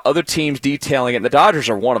about other teams detailing it, and the Dodgers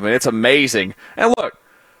are one of them. It's amazing. And look,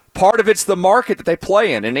 part of it's the market that they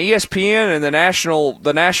play in, and ESPN and the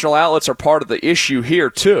national outlets are part of the issue here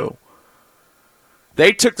too.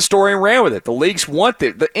 They took the story and ran with it. The leagues want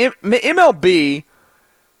it. The MLB,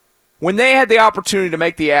 when they had the opportunity to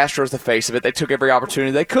make the Astros the face of it, they took every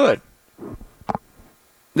opportunity they could.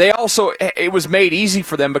 It was made easy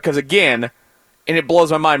for them because, again, and it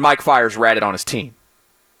blows my mind, Mike Fiers ratted on his team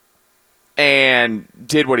and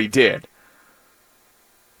did what he did.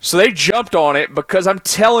 So they jumped on it because I'm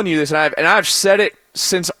telling you this, and I've said it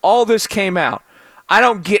since all this came out. I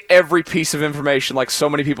don't get every piece of information like so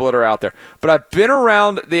many people that are out there, but I've been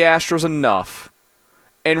around the Astros enough,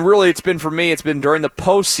 and really it's been during the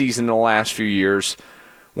postseason in the last few years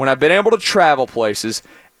when I've been able to travel places.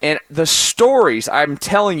 And the stories I'm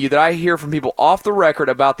telling you that I hear from people off the record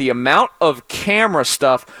about the amount of camera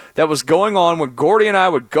stuff that was going on when Gordy and I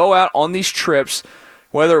would go out on these trips,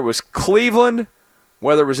 whether it was Cleveland,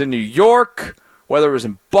 whether it was in New York, whether it was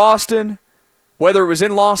in Boston, whether it was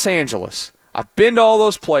in Los Angeles. I've been to all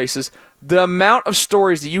those places. The amount of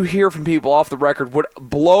stories that you hear from people off the record would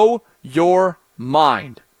blow your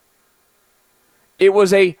mind. It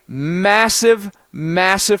was a massive,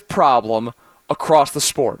 massive problem across the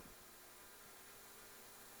sport.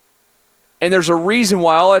 And there's a reason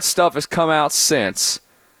why all that stuff has come out since.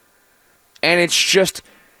 And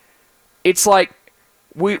it's like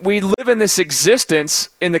we live in this existence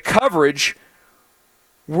in the coverage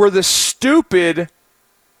where the stupid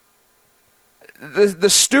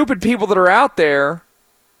people that are out there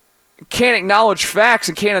can't acknowledge facts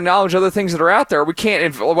and can't acknowledge other things that are out there. We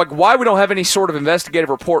can't, like, why we don't have any sort of investigative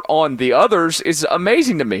report on the others is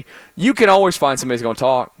amazing to me. You can always find somebody who's going to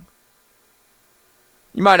talk.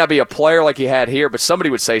 You might not be a player like you had here, but somebody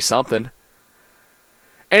would say something.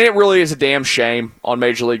 And it really is a damn shame on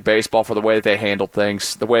Major League Baseball for the way that they handled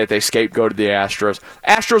things, the way that they scapegoated the Astros.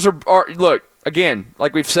 Astros are look, again,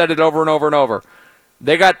 like we've said it over and over and over,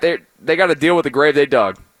 they got to deal with the grave they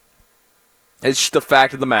dug. It's just the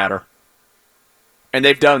fact of the matter. And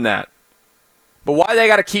they've done that. But why they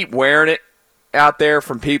got to keep wearing it out there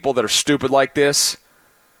from people that are stupid like this?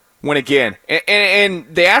 When again, and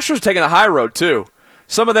the Astros are taking the high road too.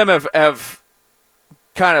 Some of them have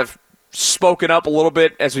kind of spoken up a little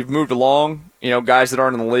bit as we've moved along. You know, guys that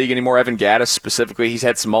aren't in the league anymore. Evan Gattis specifically, he's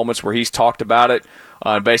had some moments where he's talked about it,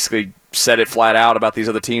 basically said it flat out about these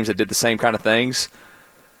other teams that did the same kind of things.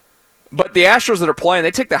 But the Astros that are playing,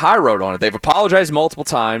 they take the high road on it. They've apologized multiple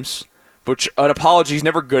times, which an apology is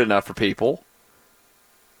never good enough for people.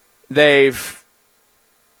 They've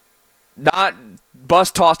not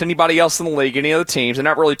bus-tossed anybody else in the league, any other teams. They're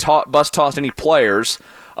not really bus-tossed any players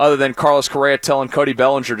other than Carlos Correa telling Cody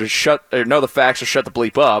Bellinger to know the facts or shut the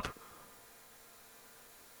bleep up.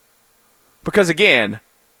 Because, again,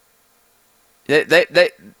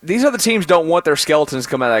 these other teams don't want their skeletons to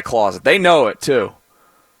come out of that closet. They know it, too.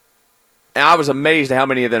 And I was amazed at how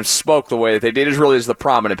many of them spoke the way that they did. It really is the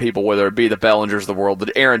prominent people, whether it be the Bellingers of the world,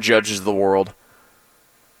 the Aaron Judges of the world.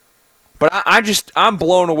 But I'm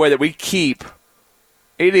blown away that we keep.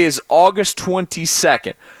 It is August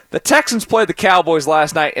 22nd. The Texans played the Cowboys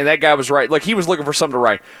last night, and that guy was right. Like, he was looking for something to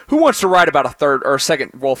write. Who wants to write about a third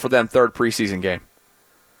preseason game?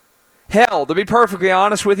 Hell, to be perfectly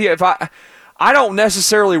honest with you, I don't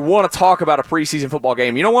necessarily want to talk about a preseason football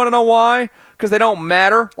game. You don't want to know why? Because they don't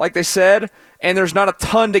matter, like they said, and there's not a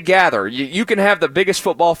ton to gather. You can have the biggest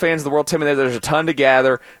football fans in the world tell me that there's a ton to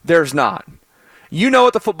gather. There's not. You know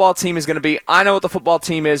what the football team is going to be. I know what the football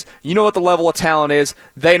team is. You know what the level of talent is.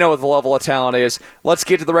 They know what the level of talent is. Let's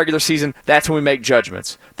get to the regular season. That's when we make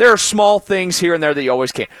judgments. There are small things here and there that you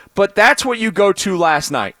always can. But that's what you go to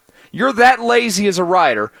last night. You're that lazy as a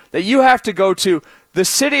writer that you have to go to the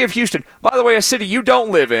city of Houston. By the way, a city you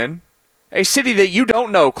don't live in, a city that you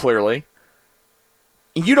don't know clearly.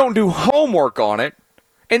 You don't do homework on it.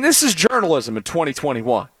 And this is journalism in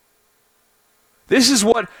 2021. This is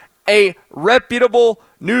what a reputable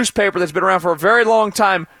newspaper that's been around for a very long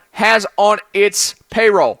time has on its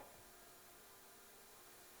payroll.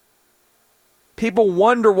 People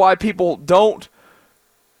wonder why people don't.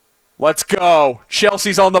 Let's go.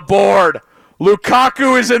 Chelsea's on the board.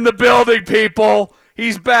 Lukaku is in the building, people.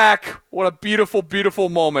 He's back. What a beautiful, beautiful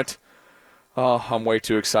moment. Oh, I'm way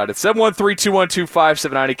too excited.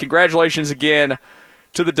 713-212-5790. Congratulations again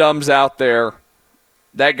to the Dumbs out there.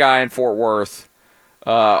 That guy in Fort Worth,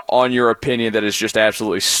 on your opinion that is just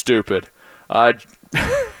absolutely stupid.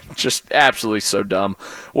 Just absolutely so dumb.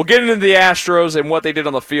 We'll get into the Astros and what they did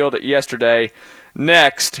on the field yesterday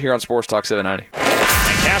next here on Sports Talk 790.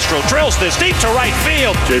 Castro drills this deep to right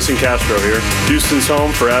field. Jason Castro here. Houston's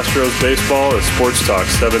home for Astros baseball at Sports Talk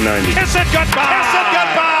 790. Kiss it goodbye! Kiss it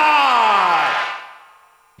goodbye!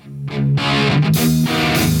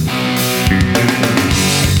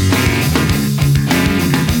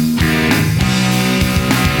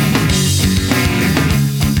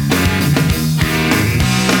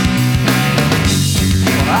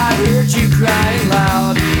 I heard you crying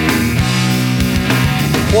loud.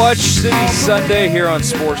 Watch City Sunday here on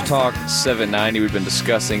Sports Talk 790. We've been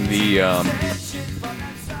discussing the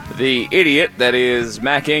idiot that is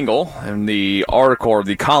Mac Engel and the article or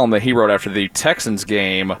the column that he wrote after the Texans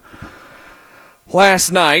game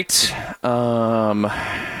last night that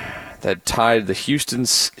tied the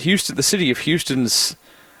city of Houston's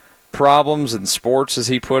problems in sports, as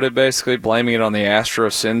he put it, basically blaming it on the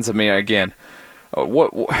Astros sins. I mean, again,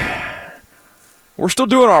 we're still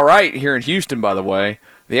doing all right here in Houston, by the way.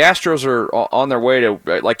 The Astros are on their way to,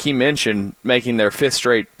 like he mentioned, making their 5th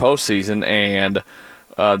straight postseason and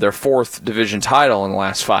their 4th division title in the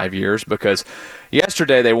last 5 years, because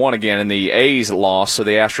yesterday they won again and the A's lost, so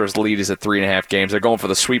the Astros lead is at 3.5 games. They're going for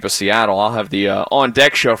the sweep of Seattle. I'll have the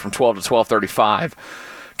on-deck show from 12 to 12:35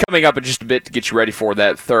 coming up in just a bit to get you ready for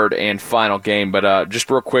that 3rd and final game. But just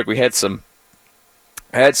real quick, we had some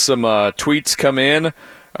tweets come in,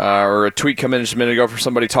 or a tweet come in just a minute ago from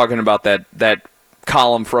somebody talking about that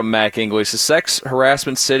column from Mac Engel. He says, sex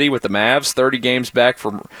harassment city with the Mavs, 30 games back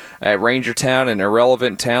from at Ranger Town, an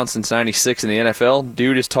irrelevant town since 96 in the NFL.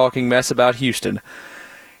 Dude is talking mess about Houston.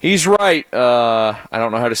 He's right. I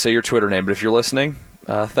don't know how to say your Twitter name, but if you're listening,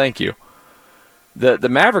 thank you. The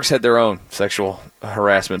Mavericks had their own sexual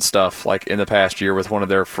harassment stuff like in the past year with one of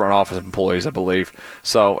their front office employees, I believe.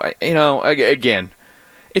 So, again,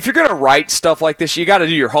 if you're going to write stuff like this, you got to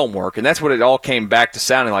do your homework, and that's what it all came back to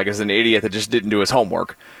sounding like, as an idiot that just didn't do his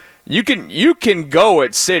homework. You can go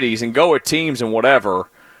at cities and go at teams and whatever,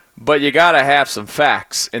 but you got to have some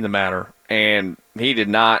facts in the matter, and he did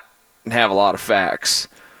not have a lot of facts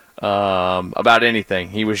about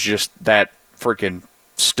anything. He was just that freaking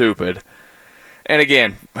stupid. And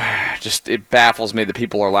again, just it baffles me that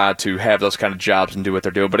people are allowed to have those kind of jobs and do what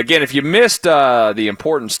they're doing. But again, if you missed the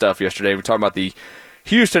important stuff yesterday, we're talking about the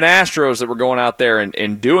Houston Astros that were going out there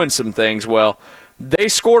and doing some things. Well, they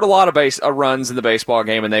scored a lot of runs in the baseball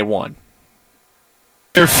game, and they won.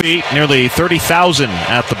 Their feet, nearly 30,000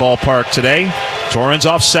 at the ballpark today. Torrens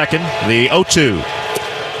off second, the 0-2.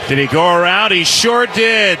 Did he go around? He sure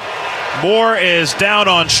did. Moore is down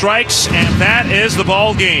on strikes, and that is the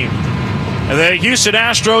ball game. The Houston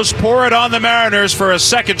Astros pour it on the Mariners for a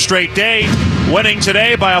 2nd straight day, winning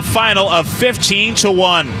today by a final of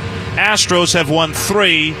 15-1. Astros have won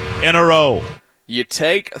 3 in a row. You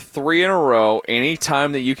take 3 in a row any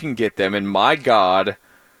time that you can get them, and my God,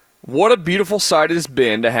 what a beautiful sight it has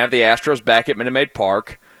been to have the Astros back at Minute Maid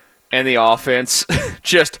Park and the offense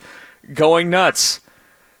just going nuts.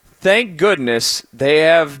 Thank goodness they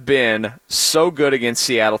have been so good against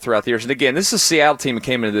Seattle throughout the years. And again, this is a Seattle team that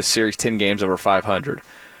came into this series 10 games over 500,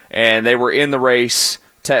 and they were in the race.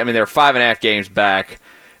 They're 5.5 games back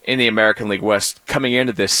in the American League West coming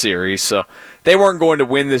into this series. So they weren't going to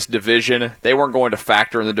win this division. They weren't going to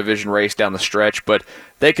factor in the division race down the stretch, but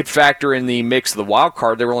they could factor in the mix of the wild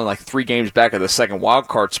card. They were only like 3 games back of the 2nd wild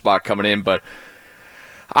card spot coming in, but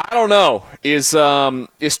I don't know. Is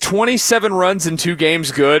 27 runs in 2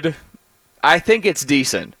 games good? I think it's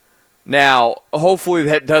decent. Now, hopefully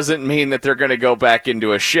that doesn't mean that they're going to go back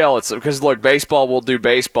into a shell. It's because, look, baseball will do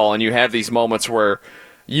baseball, and you have these moments where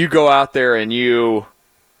you go out there and you'll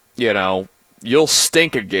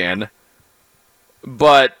stink again.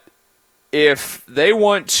 But if they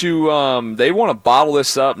want to bottle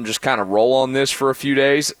this up and just kind of roll on this for a few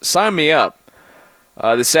days, sign me up.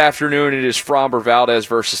 This afternoon it is Framber Valdez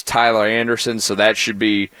versus Tyler Anderson, so that should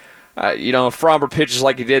be, if Framber pitches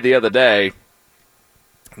like he did the other day,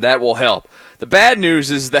 that will help. The bad news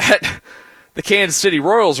is that the Kansas City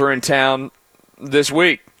Royals are in town this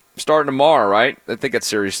week. starting tomorrow, right? I think that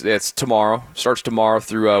series, it's tomorrow. Starts tomorrow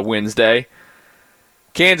through Wednesday.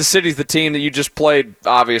 Kansas City's the team that you just played,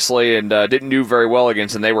 obviously, and didn't do very well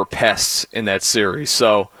against, and they were pests in that series.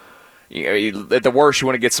 So, at the worst, you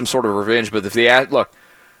want to get some sort of revenge. But the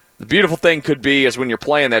beautiful thing could be is when you're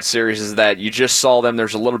playing that series is that you just saw them.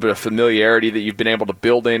 There's a little bit of familiarity that you've been able to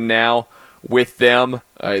build in now with them,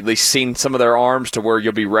 at least seen some of their arms to where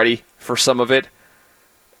you'll be ready for some of it.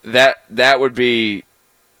 That would be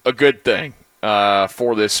a good thing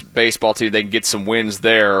for this baseball team. They can get some wins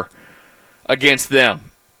there against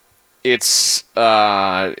them. It's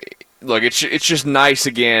it's just nice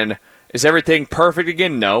again. Is everything perfect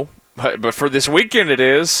again? No, but for this weekend it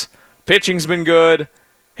is. Pitching's been good,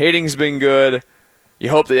 hitting's been good. You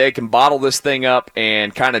hope that they can bottle this thing up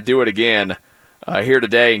and kind of do it again here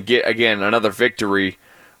today and get again another victory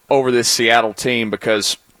over this Seattle team,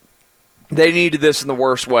 because they needed this in the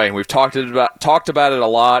worst way. And we've talked about it a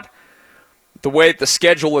lot. The way that the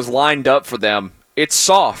schedule is lined up for them, it's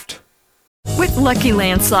soft. With Lucky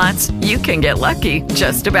Land Slots, you can get lucky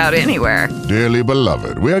just about anywhere. Dearly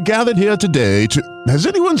beloved, we are gathered here today to... Has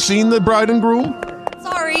anyone seen the bride and groom?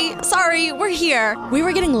 Sorry, we're here. We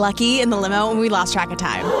were getting lucky in the limo and we lost track of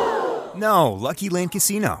time. No, Lucky Land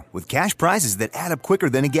Casino, with cash prizes that add up quicker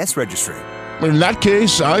than a guest registry. In that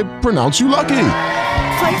case, I pronounce you lucky.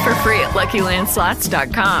 Play for free at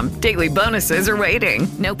LuckyLandSlots.com. Daily bonuses are waiting.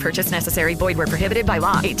 No purchase necessary. Void where prohibited by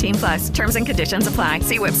law. 18+. Terms and conditions apply.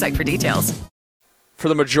 See website for details. For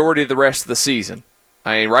the majority of the rest of the season,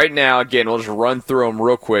 I mean, right now, again, we'll just run through them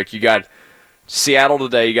real quick. You got Seattle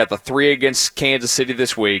today. You got the 3 against Kansas City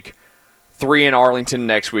this week, 3 in Arlington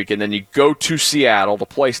next week, and then you go to Seattle to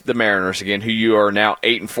play the Mariners again, who you are now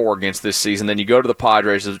 8-4 against this season. Then you go to the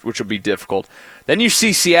Padres, which will be difficult. Then you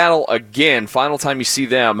see Seattle again, final time you see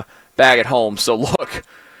them back at home. So look,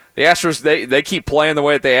 the Astros, they keep playing the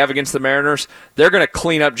way that they have against the Mariners. They're going to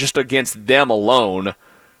clean up just against them alone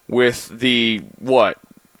with the,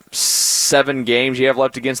 7 games you have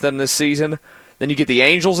left against them this season. Then you get the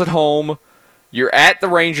Angels at home. You're at the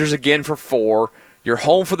Rangers again for 4. You're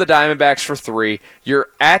home for the Diamondbacks for 3. You're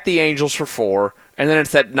at the Angels for 4. And then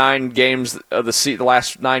it's that 9 games of the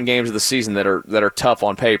last 9 games of the season that are tough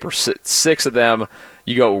on paper. 6 of them,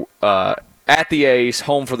 you go at the A's,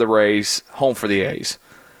 home for the Rays, home for the A's.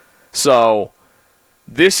 So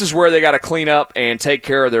this is where they got to clean up and take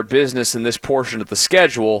care of their business in this portion of the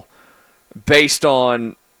schedule based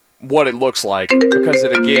on what it looks like. Because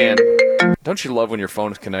again, don't you love when your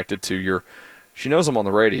phone is connected to your... She knows I'm on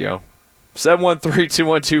the radio.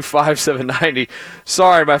 713-212-5790.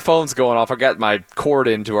 Sorry, my phone's going off. I got my cord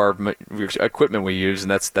into our equipment we use, and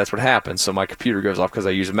that's what happens. So my computer goes off because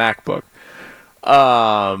I use a MacBook.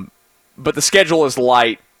 But the schedule is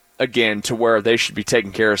light, again, to where they should be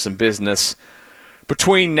taking care of some business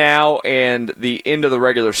between now and the end of the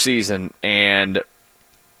regular season. And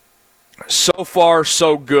so far,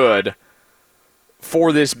 so good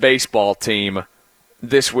for this baseball team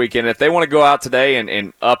this weekend. If they want to go out today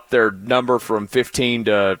and up their number from 15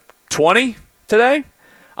 to 20 today,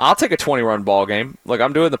 I'll take a 20-run ball game. Look,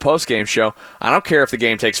 I'm doing the post-game show. I don't care if the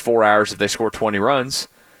game takes 4 hours if they score 20 runs.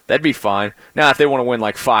 That'd be fine. Now, if they want to win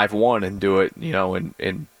like 5-1 and do it,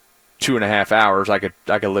 in 2.5 hours, I could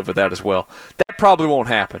live with that as well. That probably won't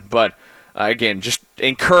happen. But, again, just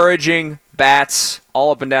encouraging bats all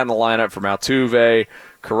up and down the lineup from Altuve.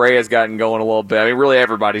 Correa's gotten going a little bit. I mean, really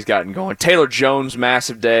everybody's gotten going. Taylor Jones,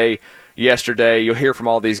 massive day yesterday. You'll hear from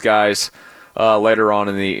all these guys later on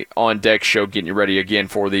in the On Deck show, getting you ready again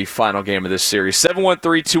for the final game of this series.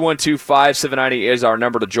 713-212-5790 is our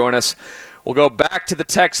number to join us. We'll go back to the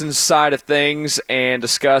Texans side of things and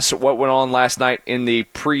discuss what went on last night in the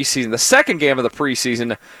preseason, the second game of the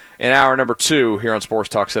preseason, in hour number 2 here on Sports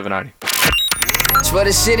Talk 790. It's for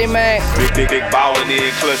the city, man. Big ballin'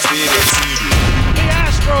 in Clutch City.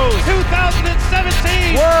 Astros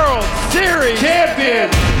 2017 World Series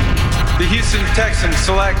champions. The Houston Texans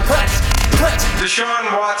select Deshaun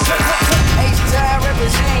Watson.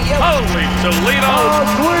 Holy Toledo. Oh,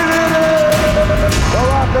 sweet it is. The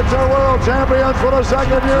Rockets are world champions for the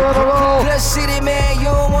second year in a row. Clutch City, man, you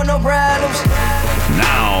don't want no problems.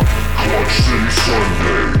 Now, Clutch City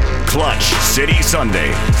Sunday. Clutch City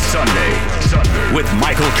Sunday. Sunday with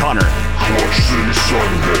Michael Connor. Clutch City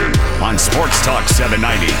Sunday on Sports Talk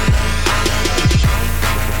 790.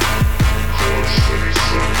 Clutch City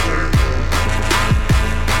Sunday.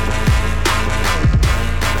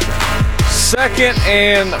 Second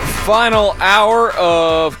and final hour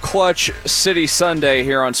of Clutch City Sunday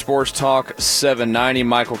here on Sports Talk 790.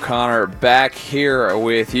 Michael Connor back here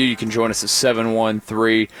with you. You can join us at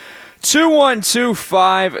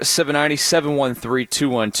 212-579-713,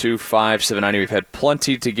 212-579. We've had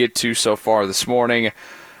plenty to get to so far this morning.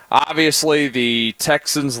 Obviously, the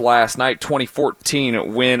Texans last night,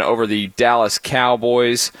 2014 win over the Dallas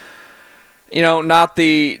Cowboys. You know, not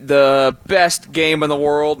the best game in the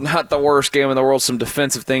world, not the worst game in the world. Some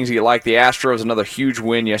defensive things you like. The Astros, another huge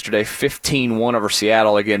win yesterday, 15-1 over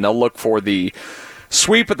Seattle. Again, they'll look for the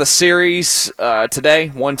sweep of the series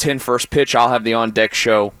today, 1:10 first pitch. I'll have the on-deck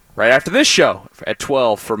show right after this show at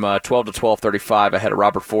 12 from 12 to 12:35 ahead of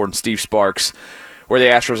Robert Ford and Steve Sparks, where the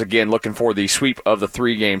Astros, again, looking for the sweep of the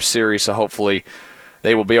 3-game series. So hopefully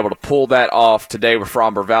they will be able to pull that off today with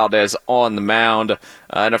Framber Valdez on the mound.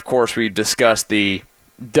 And, of course, we discussed the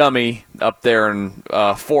dummy up there in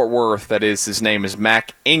Fort Worth. That is, his name is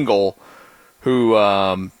Mac Engel, who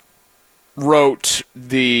wrote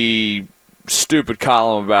the stupid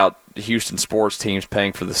column about Houston sports teams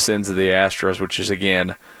paying for the sins of the Astros, which is,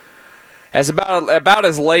 again, as about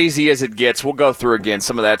as lazy as it gets. We'll go through again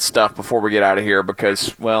some of that stuff before we get out of here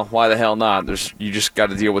because, well, why the hell not? You just got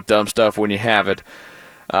to deal with dumb stuff when you have it.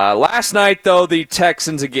 Last night, though, the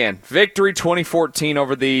Texans, again, victory 2014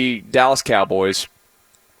 over the Dallas Cowboys.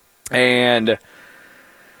 And,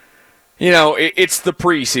 you know, it's the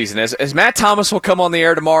preseason. As Matt Thomas will come on the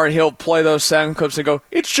air tomorrow and he'll play those sound clips and go,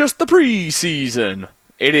 it's just the preseason.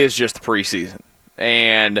 It is just the preseason.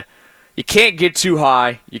 And you can't get too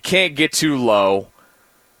high. You can't get too low.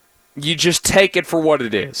 You just take it for what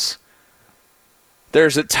it is.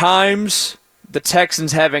 There's at times the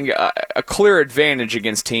Texans having a clear advantage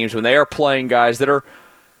against teams when they are playing guys that are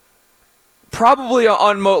probably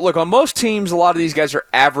on most teams, a lot of these guys are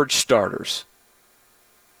average starters.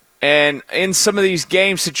 And in some of these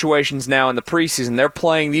game situations now in the preseason, they're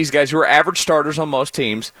playing these guys who are average starters on most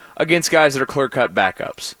teams against guys that are clear-cut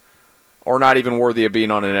backups or not even worthy of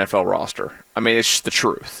being on an NFL roster. I mean, it's just the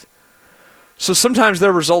truth. So sometimes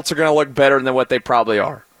their results are going to look better than what they probably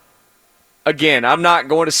are. Again, I'm not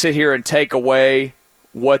going to sit here and take away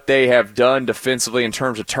what they have done defensively in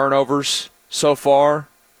terms of turnovers so far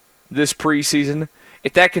this preseason.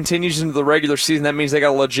 If that continues into the regular season, that means they got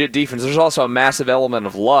a legit defense. There's also a massive element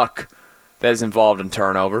of luck that is involved in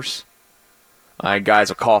turnovers. Guys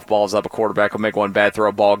will cough balls up, a quarterback will make one bad throw,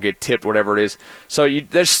 a ball get tipped, whatever it is. So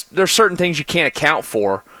there's certain things you can't account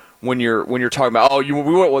for when you're talking about,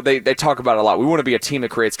 they talk about it a lot. We want to be a team that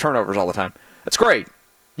creates turnovers all the time. That's great.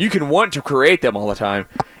 You can want to create them all the time.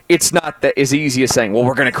 It's not that as easy as saying, well,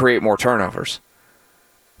 we're going to create more turnovers.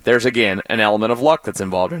 There's, again, an element of luck that's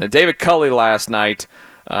involved in it. David Culley last night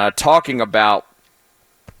talking about,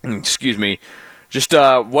 just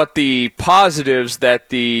what the positives that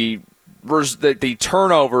the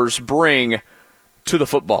turnovers bring to the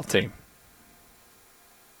football team.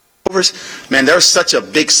 Man, there's such a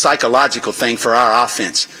big psychological thing for our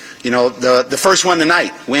offense. You know, the first one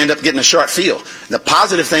tonight, we end up getting a short field. The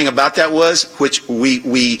positive thing about that was, which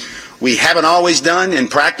we haven't always done in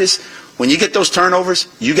practice, when you get those turnovers,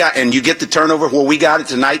 you get the turnover where we got it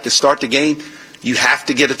tonight to start the game, you have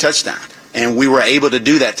to get a touchdown. And we were able to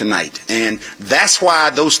do that tonight. And that's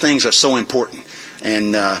why those things are so important.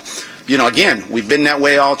 And, again, we've been that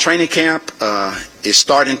way all training camp. It's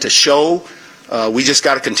starting to show. We just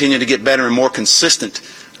got to continue to get better and more consistent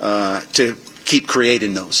to keep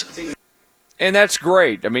creating those. And that's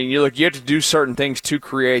great. I mean, you have to do certain things to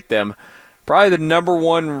create them. Probably the number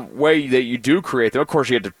one way that you do create them, of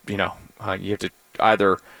course, you have to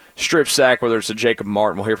either strip sack, whether it's a Jacob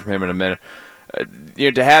Martin. We'll hear from him in a minute.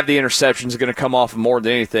 To have the interceptions is going to come off of more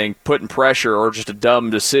than anything, putting pressure or just a dumb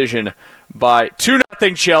decision by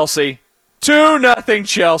 2-0 Chelsea. 2-0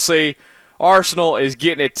 Chelsea. Arsenal is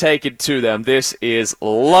getting it taken to them. This is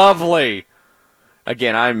lovely.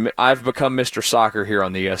 Again, I've become Mr. Soccer here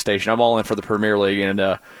on the station. I'm all in for the Premier League,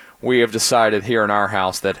 and we have decided here in our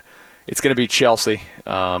house that it's going to be Chelsea.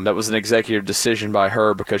 That was an executive decision by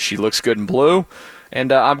her because she looks good in blue,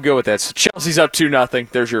 and I'm good with that. So Chelsea's up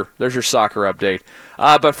 2-0. There's your soccer update.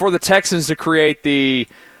 But for the Texans to create the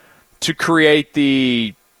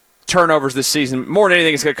turnovers this season, more than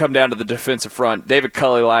anything, it's going to come down to the defensive front. David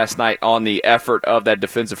Culley last night on the effort of that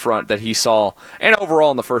defensive front that he saw, and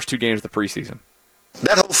overall in the first two games of the preseason.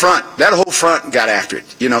 That whole front got after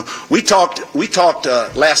it. You know, we talked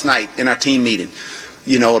last night in our team meeting,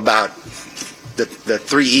 about the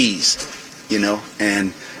 3 E's,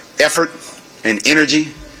 and effort and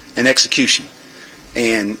energy and execution.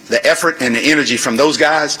 And the effort and the energy from those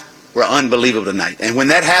guys were unbelievable tonight. And when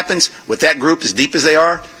that happens with that group as deep as they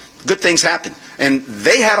are, good things happen. And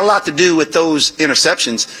they had a lot to do with those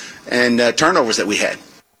interceptions and turnovers that we had.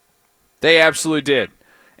 They absolutely did.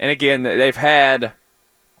 And again, they've had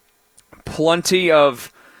plenty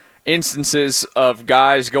of instances of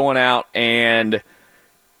guys going out and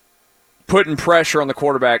putting pressure on the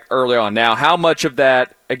quarterback early on. Now, how much of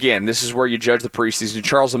that, again, this is where you judge the preseason.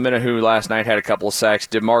 Charles Omenihu last night had a couple of sacks.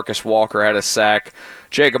 DeMarcus Walker had a sack.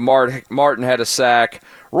 Jacob Martin had a sack.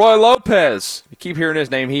 Roy Lopez, you keep hearing his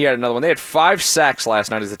name, he had another one. They had 5 sacks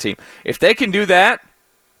last night as a team. If they can do that,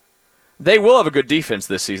 they will have a good defense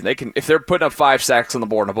this season. They can, if they're putting up 5 sacks on the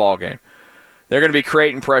board in a ball game, they're going to be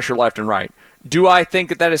creating pressure left and right. Do I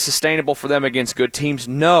think that is sustainable for them against good teams?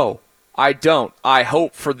 No, I don't. I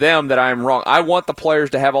hope for them that I am wrong. I want the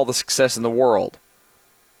players to have all the success in the world.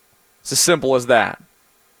 It's as simple as that.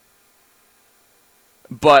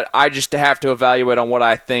 But I just have to evaluate on what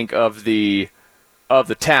I think of the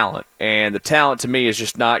talent, and the talent to me is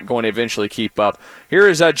just not going to eventually keep up. Here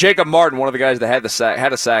is Jacob Martin, one of the guys that had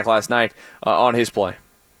a sack last night on his play.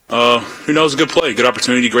 Who knows? A good play, good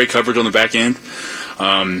opportunity, great coverage on the back end.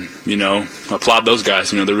 Applaud those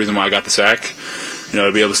guys. The reason why I got the sack,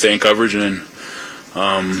 to be able to stay in coverage, and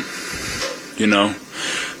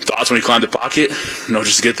thoughts when he climbed the pocket,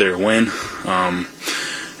 just to get there, win.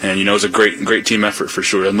 It was a great team effort for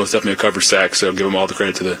sure. It was most definitely a coverage sack, so give them all the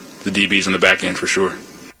credit to the DBs on the back end for sure.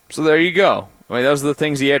 So there you go. I mean, those are the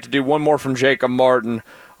things you have to do. One more from Jacob Martin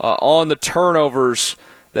on the turnovers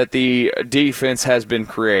that the defense has been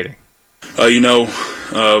creating.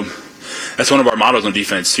 That's one of our mottos on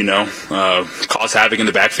defense, cause havoc in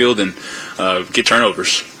the backfield and get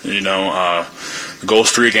turnovers. The goal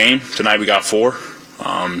is 3 a game. Tonight we got 4,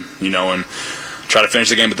 and try to finish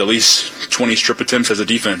the game with at least 20 strip attempts as a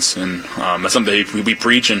defense. And that's something that we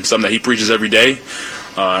preach and something that he preaches every day.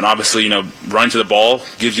 And obviously, running to the ball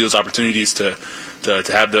gives you those opportunities to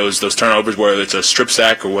have those turnovers, whether it's a strip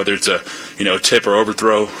sack or whether it's a tip or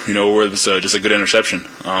overthrow, or it's just a good interception.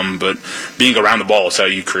 But being around the ball is how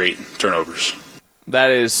you create turnovers.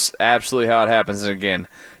 That is absolutely how it happens. And again,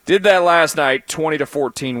 did that last night,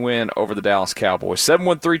 20-14 win over the Dallas Cowboys.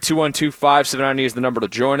 713-212-5790 is the number to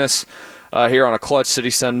join us here on a Clutch City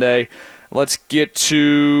Sunday. Let's get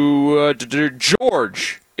to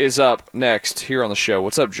George is up next here on the show.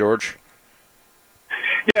 What's up, George?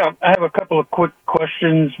 Yeah, I have a couple of quick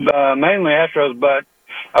questions, mainly Astros, but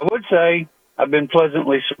I would say I've been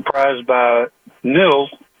pleasantly surprised by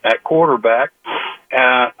Nils at quarterback.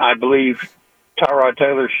 I believe Tyrod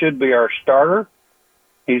Taylor should be our starter.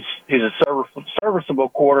 He's a serviceable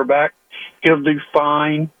quarterback. He'll do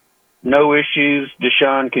fine. No issues.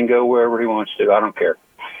 Deshaun can go wherever he wants to. I don't care.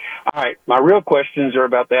 All right, my real questions are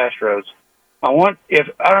about the Astros. I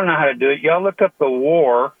don't know how to do it. Y'all look up the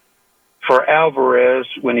WAR for Alvarez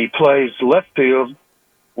when he plays left field,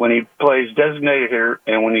 when he plays designated hitter,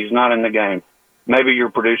 and when he's not in the game. Maybe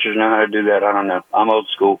your producers know how to do that. I don't know. I'm old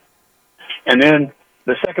school. And then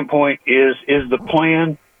the second point is the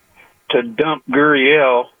plan to dump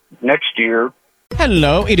Gurriel next year?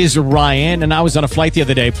 Hello, it is Ryan, and I was on a flight the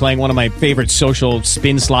other day playing one of my favorite social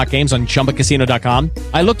spin slot games on ChumbaCasino.com.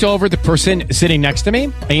 I looked over at the person sitting next to me,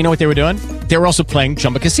 and you know what they were doing? They were also playing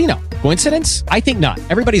Chumba Casino. Coincidence? I think not.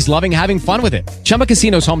 Everybody's loving having fun with it. Chumba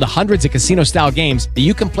Casino is home to hundreds of casino-style games that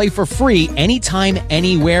you can play for free anytime,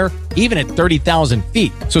 anywhere, even at 30,000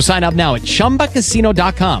 feet. So sign up now at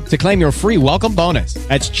ChumbaCasino.com to claim your free welcome bonus.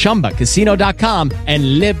 That's ChumbaCasino.com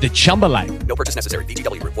and live the Chumba life. No purchase necessary.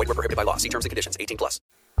 VGW. Void where prohibited by law. See terms and conditions. 18+.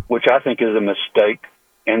 Which I think is a mistake.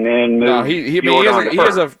 And then move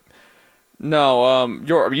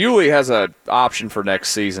Yuli has an option for next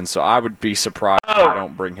season, so I would be surprised if I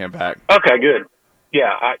don't bring him back. Okay, good.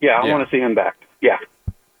 I want to see him back. Yeah.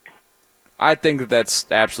 I think that's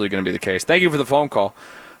absolutely going to be the case. Thank you for the phone call.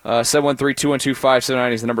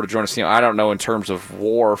 713-212-5790 is the number to join us. I don't know in terms of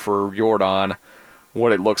WAR for Jordan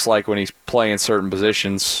what it looks like when he's playing certain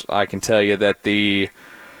positions. I can tell you that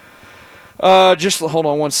just hold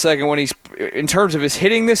on one second. When he's in terms of his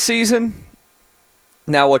hitting this season,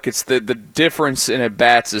 now look, it's the difference in at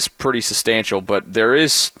bats is pretty substantial, but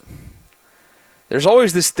there's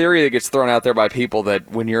always this theory that gets thrown out there by people that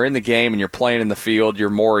when you're in the game and you're playing in the field, you're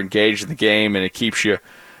more engaged in the game and it keeps you.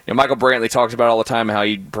 Michael Brantley talks about all the time how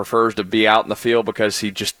he prefers to be out in the field because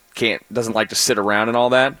he just doesn't like to sit around and all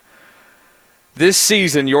that. This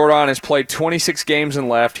season, Jordan has played 26 games and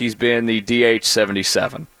left. He's been the DH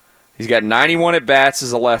 77. He's got 91 at-bats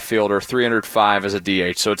as a left fielder, 305 as a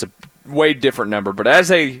DH, so it's a way different number. But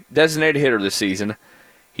as a designated hitter this season,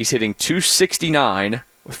 he's hitting .269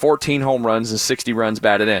 with 14 home runs and 60 runs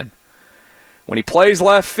batted in. When he plays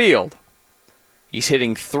left field, he's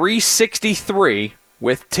hitting .363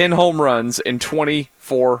 with 10 home runs and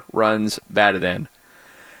 24 runs batted in.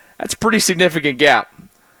 That's a pretty significant gap.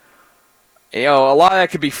 A lot of that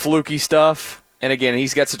could be fluky stuff. And again,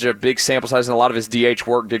 he's got such a big sample size, and a lot of his DH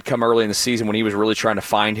work did come early in the season when he was really trying to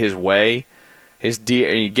find his way,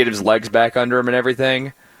 and get his legs back under him and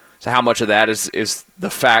everything. So how much of that is the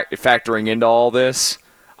factoring into all this?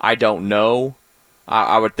 I don't know.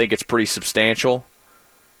 I would think it's pretty substantial.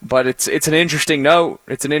 But it's an interesting note.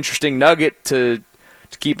 It's an interesting nugget to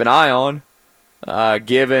keep an eye on,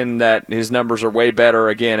 given that his numbers are way better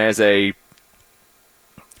again as a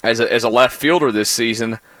left fielder this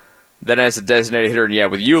season than as a designated hitter. And yeah,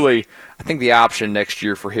 with Yuli, I think the option next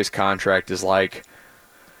year for his contract is like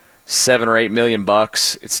 $7 or $8 million.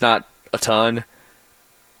 It's not a ton.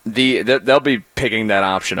 They'll be picking that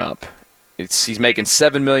option up. He's making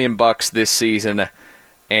 $7 million this season,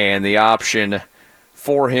 and the option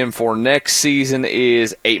for him for next season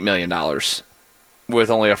is $8 million with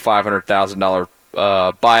only a $500,000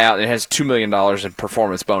 buyout, and it has $2 million in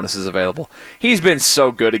performance bonuses available. He's been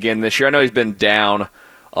so good again this year. I know he's been down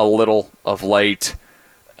a little of late,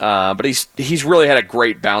 but he's really had a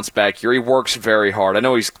great bounce back year. He works very hard. I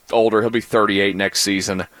know he's older. He'll be 38 next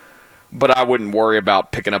season, but I wouldn't worry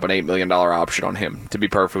about picking up an $8 million option on him, to be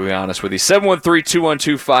perfectly honest with you.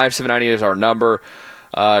 713-212-5790 is our number.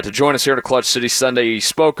 To join us here at Clutch City Sunday, he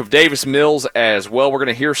spoke of Davis Mills as well. We're going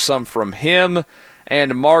to hear some from him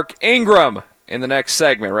and Mark Ingram in the next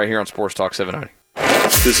segment right here on Sports Talk 790.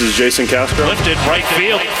 This is Jason Castro. Lifted right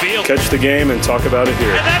field. Catch the game and talk about it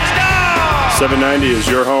here. And that's gone! 790 is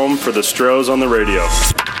your home for the Stros on the radio.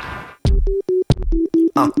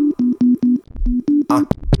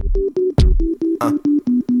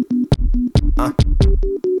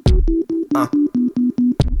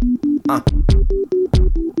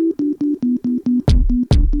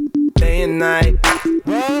 Day and night,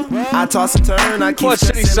 I toss and turn. I keep Clutch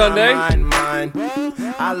City Sunday.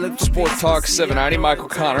 I look Sports Talk 790. Michael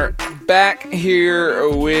Connor back here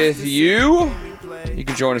with you. You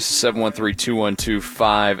can join us at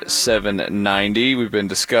 713-212-5790. We've been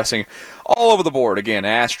discussing all over the board. Again,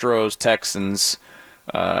 Astros, Texans,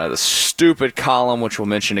 the stupid column, which we'll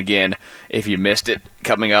mention again if you missed it,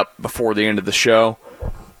 coming up before the end of the show.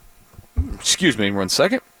 Excuse me 1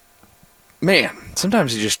 second. Man,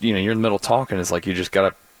 sometimes you just, you're in the middle of talking. It's like you just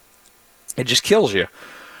gotta. It just kills you.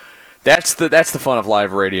 That's the fun of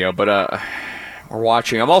live radio. But we're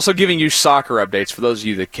watching. I'm also giving you soccer updates for those of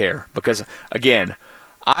you that care, because again,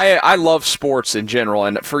 I love sports in general,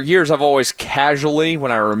 and for years I've always casually,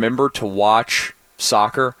 when I remember, to watch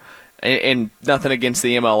soccer, and nothing against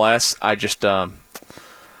the MLS. I just I'm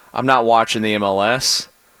not watching the MLS.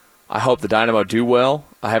 I hope the Dynamo do well.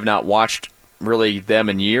 I have not watched really them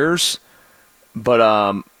in years. But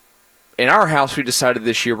in our house, we decided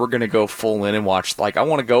this year we're going to go full in and watch. Like, I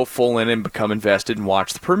want to go full in and become invested and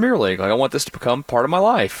watch the Premier League. Like, I want this to become part of my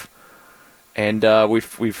life. And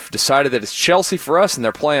we've decided that it's Chelsea for us, and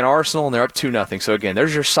they're playing Arsenal, and they're up 2-0. So again,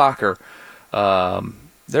 there's your soccer.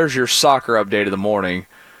 There's your soccer update of the morning.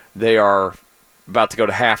 They are about to go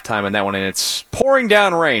to halftime in that one, and it's pouring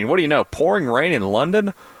down rain. What do you know? Pouring rain in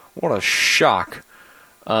London? What a shock.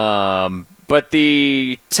 But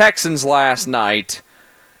the Texans last night,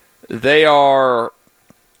 they are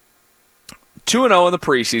 2-0 in the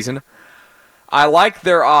preseason. I like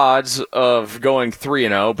their odds of going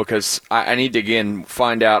 3-0 because I need to, again,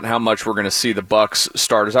 find out how much we're going to see the Bucs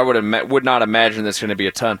starters. I would not imagine there's going to be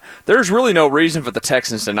a ton. There's really no reason for the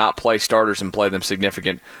Texans to not play starters and play them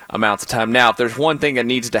significant amounts of time. Now, if there's one thing that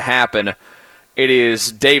needs to happen, it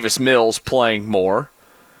is Davis Mills playing more.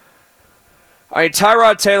 All right,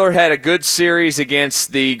 Tyrod Taylor had a good series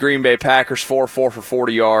against the Green Bay Packers, 4 for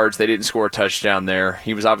 40 yards. They didn't score a touchdown there.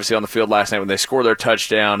 He was obviously on the field last night when they scored their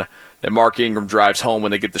touchdown. Then Mark Ingram drives home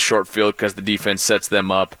when they get the short field because the defense sets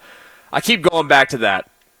them up. I keep going back to that.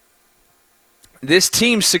 This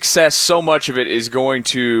team's success, so much of it is going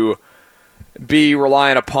to be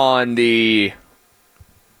relying upon the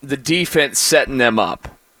defense setting them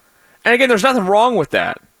up. And again, there's nothing wrong with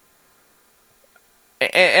that.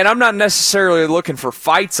 And I'm not necessarily looking for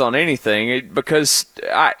fights on anything because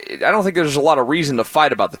I don't think there's a lot of reason to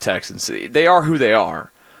fight about the Texans. They are who they are.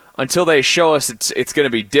 Until they show us it's going to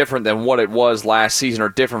be different than what it was last season or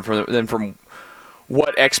different from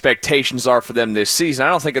what expectations are for them this season, I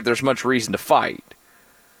don't think that there's much reason to fight.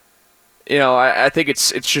 I think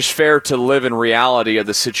it's just fair to live in reality of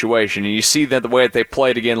the situation. And you see that the way that they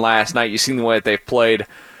played again last night. You've seen the way that they've played.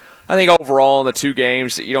 I think overall in the two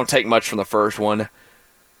games, you don't take much from the first one.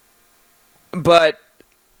 But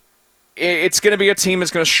it's going to be a team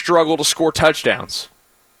that's going to struggle to score touchdowns.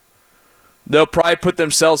 They'll probably put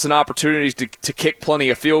themselves in opportunities to kick plenty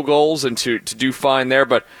of field goals and to do fine there.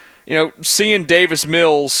 But, seeing Davis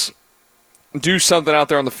Mills do something out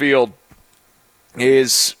there on the field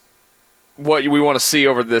what we want to see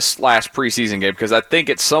over this last preseason game, because I think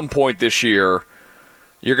at some point this year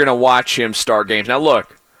you're going to watch him start games. Now,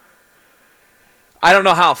 look, I don't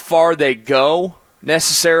know how far they go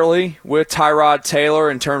necessarily with Tyrod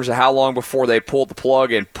Taylor in terms of how long before they pull the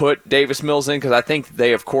plug and put Davis Mills in, because I think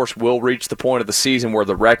they, of course, will reach the point of the season where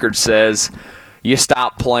the record says you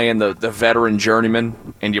stop playing the veteran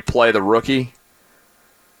journeyman and you play the rookie.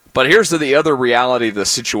 But here's the other reality of the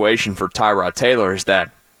situation for Tyrod Taylor is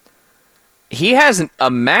that he has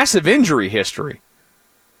a massive injury history.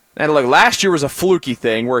 And look, last year was a fluky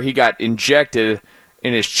thing where he got injected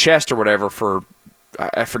in his chest or whatever for,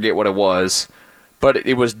 I forget what it was, but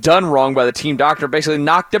it was done wrong by the team doctor, basically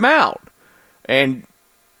knocked him out. And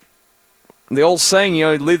the old saying, you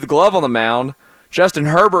leave the glove on the mound. Justin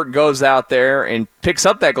Herbert goes out there and picks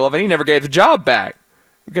up that glove, and he never gave the job back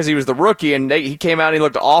because he was the rookie, and he came out and he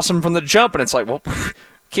looked awesome from the jump, and it's like, well,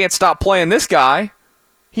 can't stop playing this guy.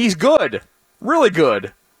 He's good, really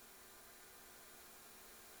good.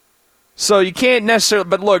 So you can't necessarily,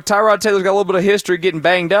 but look, Tyrod Taylor's got a little bit of history getting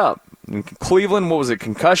banged up. In Cleveland, what was it,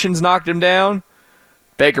 concussions knocked him down.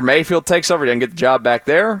 Baker Mayfield takes over, he doesn't get the job back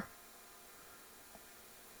there.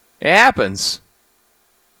 It happens.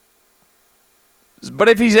 But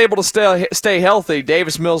if he's able to stay healthy,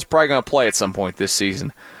 Davis Mills is probably going to play at some point this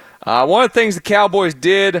season. One of the things the Cowboys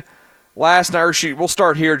did last night, we'll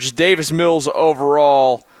start here, just Davis Mills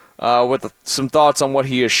overall, with some thoughts on what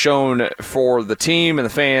he has shown for the team and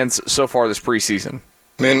the fans so far this preseason.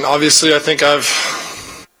 I mean, obviously, I think I've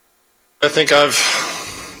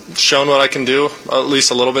shown what I can do, at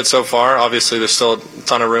least a little bit so far. Obviously, there's still a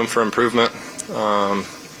ton of room for improvement.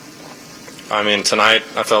 I mean, tonight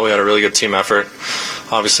I felt we had a really good team effort.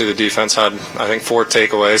 Obviously, the defense had, I think, 4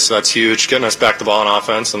 takeaways, so that's huge, getting us back the ball on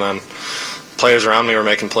offense, and then players around me were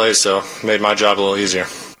making plays, so it made my job a little easier.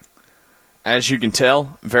 As you can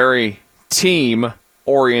tell, very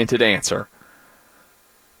team-oriented answer.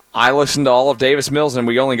 I listened to all of Davis Mills, and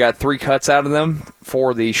we only got 3 cuts out of them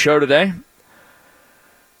for the show today.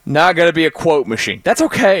 Not going to be a quote machine. That's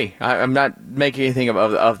okay. I'm not making anything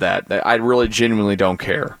of that. I really genuinely don't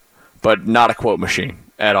care. But not a quote machine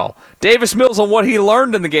at all. Davis Mills on what he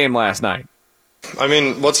learned in the game last night. I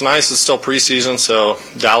mean, what's nice is still preseason, so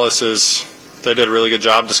Dallas they did a really good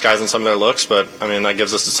job disguising some of their looks, but, I mean, that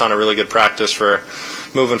gives us a ton of really good practice for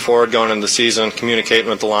moving forward, going into the season, communicating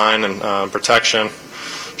with the line and protection,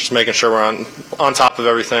 just making sure we're on top of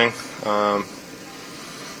everything. I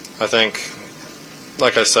think,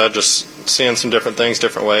 like I said, just seeing some different things,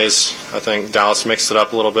 different ways. I think Dallas mixed it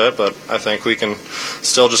up a little bit, but I think we can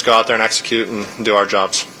still just go out there and execute and do our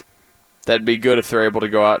jobs. That'd be good if they're able to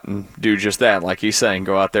go out and do just that, like he's saying,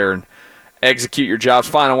 go out there and execute your jobs.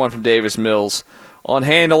 Final one from Davis Mills. On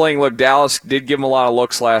handling, look, Dallas did give him a lot of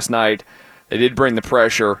looks last night. They did bring the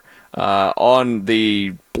pressure on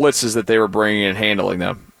the blitzes that they were bringing and handling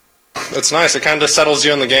them. It's nice. It kind of settles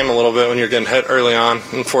you in the game a little bit when you're getting hit early on.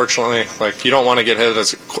 Unfortunately, like, you don't want to get hit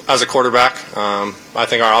as a quarterback. I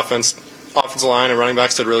think our offensive line and running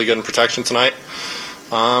backs did really good in protection tonight.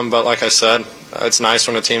 But like I said, it's nice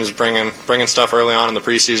when a team's bringing stuff early on in the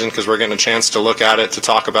preseason because we're getting a chance to look at it, to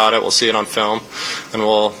talk about it. We'll see it on film, and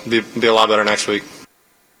we'll be a lot better next week.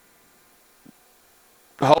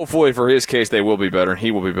 Hopefully, for his case, they will be better, and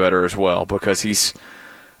he will be better as well because he's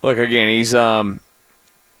been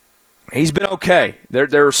okay.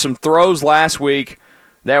 There were some throws last week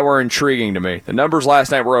that were intriguing to me. The numbers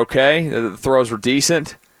last night were okay. The throws were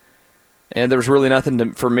decent. And there was really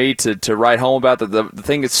nothing for me to write home about. The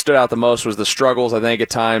thing that stood out the most was the struggles, I think, at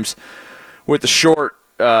times with the short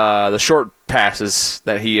passes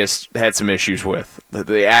that he has had some issues with.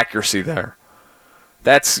 The accuracy there.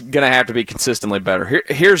 That's going to have to be consistently better.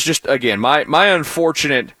 Here's just, again, my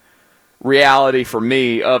unfortunate reality for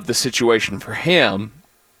me of the situation for him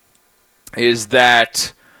is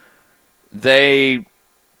that they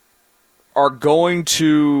are going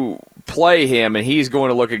to play him, and he's going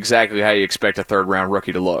to look exactly how you expect a third-round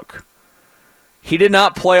rookie to look. He did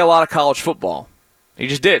not play a lot of college football. He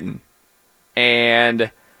just didn't.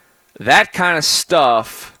 And that kind of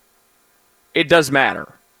stuff, it does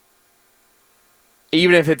matter.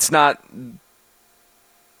 Even if it's not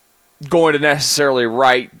going to necessarily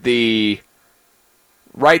write the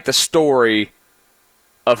story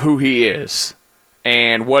of who he is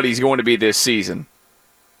and what he's going to be this season.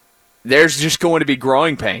 There's just going to be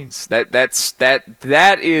growing pains. That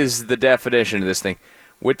is the definition of this thing.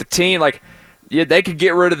 With the team, like, yeah, they could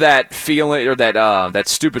get rid of that feeling or that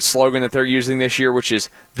stupid slogan that they're using this year, which is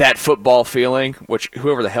that football feeling. Which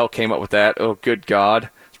whoever the hell came up with that, oh good God,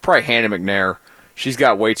 it's probably Hannah McNair. She's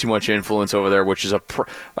got way too much influence over there, which is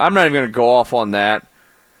I'm not even going to go off on that.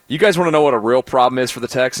 You guys want to know what a real problem is for the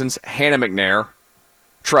Texans? Hannah McNair.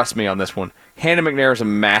 Trust me on this one. Hannah McNair is a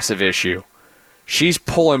massive issue. She's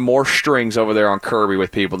pulling more strings over there on Kirby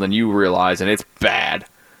with people than you realize, and it's bad.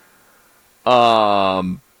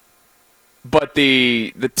 But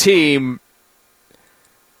the team,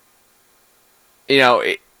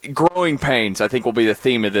 growing pains, I think, will be the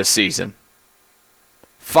theme of this season.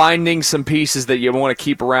 Finding some pieces that you want to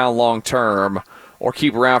keep around long term or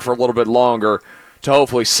keep around for a little bit longer to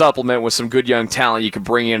hopefully supplement with some good young talent you can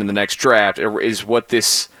bring in the next draft is what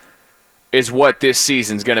this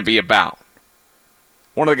season's going to be about.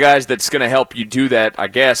 One of the guys that's going to help you do that, I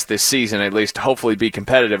guess, this season, at least hopefully be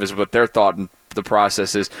competitive, is what their thought in the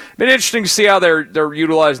process is. Been interesting to see how they're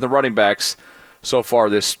utilizing the running backs so far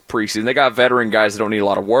this preseason. They got veteran guys that don't need a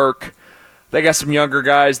lot of work. They got some younger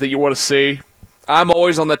guys that you want to see. I'm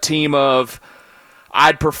always on the team of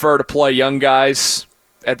I'd prefer to play young guys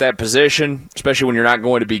at that position, especially when you're not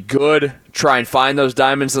going to be good. Try and find those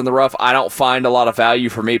diamonds in the rough. I don't find a lot of value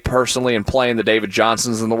for me personally in playing the David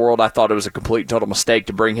Johnsons in the world. I thought it was a complete total mistake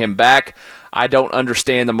to bring him back. I don't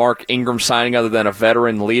understand the Mark Ingram signing other than a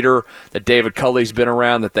veteran leader that David Culley's been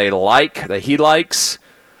around that he likes,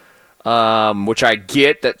 which I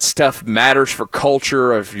get. That stuff matters for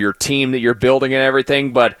culture of your team that you're building and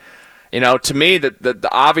everything, but to me, the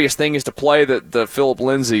obvious thing is to play the Phillip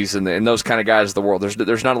Lindsays and those kind of guys of the world.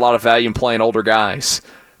 There's not a lot of value in playing older guys.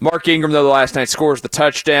 Mark Ingram, though, the last night scores the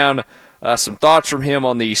touchdown. Some thoughts from him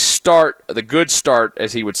on the good start,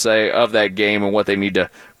 as he would say, of that game and what they need to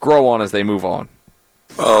grow on as they move on.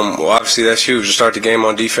 Well, obviously that's huge to start the game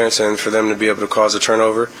on defense and for them to be able to cause a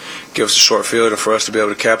turnover, give us a short field, and for us to be able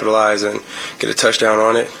to capitalize and get a touchdown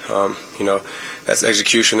on it. That's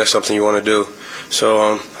execution. That's something you want to do.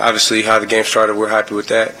 So obviously how the game started, we're happy with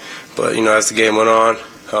that. But, as the game went on,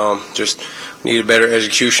 just needed better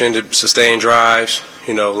execution to sustain drives,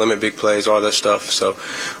 limit big plays, all that stuff. So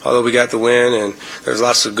although we got the win and there's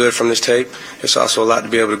lots of good from this tape, it's also a lot to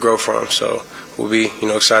be able to grow from. So we'll be,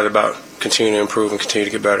 excited about continuing to improve and continue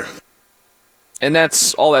to get better. And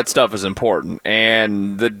that's all that stuff is important.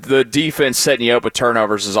 And the defense setting you up with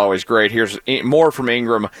turnovers is always great. Here's more from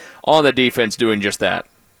Ingram on the defense doing just that.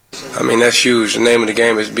 I mean, that's huge. The name of the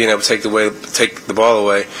game is being able to take the ball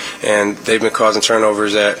away, and they've been causing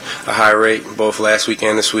turnovers at a high rate both last week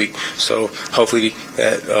and this week. So hopefully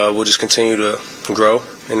that we'll just continue to grow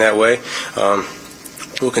in that way.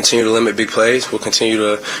 We'll continue to limit big plays. We'll continue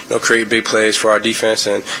to create big plays for our defense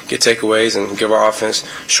and get takeaways and give our offense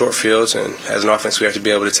short fields. And as an offense, we have to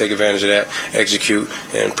be able to take advantage of that, execute,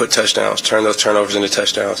 and put touchdowns, turn those turnovers into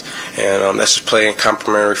touchdowns. And that's just playing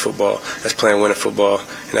complementary football. That's playing winning football,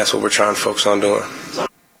 and that's what we're trying to focus on doing.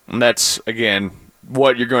 And that's, again,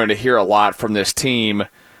 what you're going to hear a lot from this team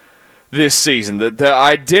this season. The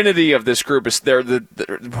identity of this group is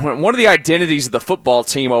one of the identities of the football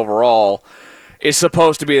team overall is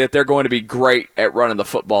supposed to be that they're going to be great at running the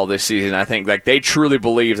football this season. I think they truly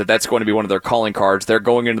believe that that's going to be one of their calling cards. They're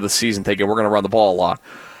going into the season thinking we're going to run the ball a lot.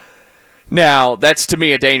 Now, that's to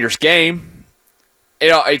me a dangerous game.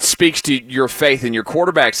 It speaks to your faith in your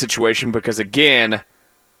quarterback situation because, again,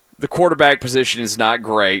 the quarterback position is not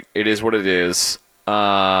great. It is what it is.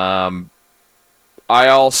 I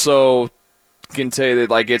also can tell you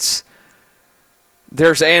that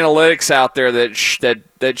there's analytics out there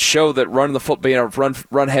that show that running the football, being a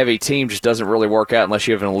run heavy team just doesn't really work out unless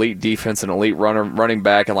you have an elite defense, an elite running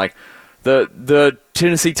back, and the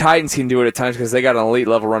Tennessee Titans can do it at times because they got an elite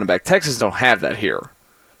level running back. Texans don't have that here;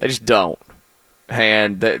 they just don't,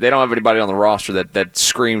 and they don't have anybody on the roster that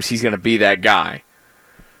screams he's going to be that guy.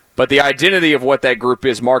 But the identity of what that group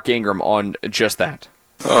is, Mark Ingram on just that.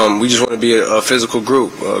 We just want to be a physical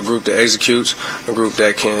group, a group that executes, a group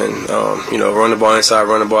that can, run the ball inside,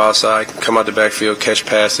 run the ball outside, come out the backfield, catch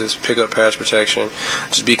passes, pick up pass protection,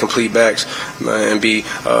 just be complete backs, and be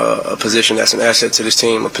a position that's an asset to this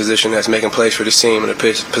team, a position that's making plays for this team, and a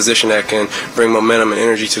position that can bring momentum and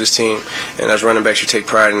energy to this team. And as running backs, you take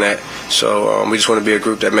pride in that. So we just want to be a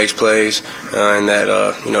group that makes plays and that,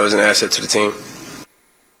 is an asset to the team.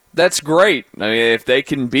 That's great. I mean, if they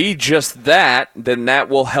can be just that, then that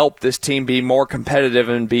will help this team be more competitive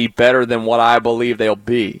and be better than what I believe they'll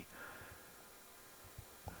be.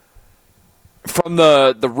 From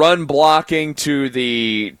the run blocking to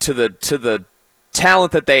the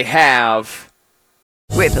talent that they have.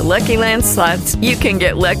 With the Lucky Land Slots, you can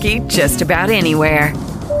get lucky just about anywhere.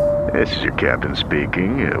 This is your captain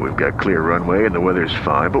speaking. We've got clear runway and the weather's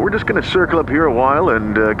fine, but we're just going to circle up here a while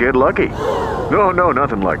and get lucky. No,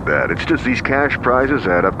 nothing like that. It's just these cash prizes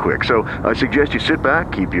add up quick. So I suggest you sit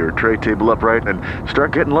back, keep your tray table upright, and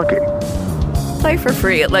start getting lucky. Play for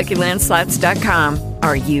free at LuckyLandSlots.com.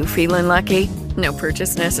 Are you feeling lucky? No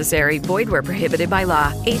purchase necessary. Void where prohibited by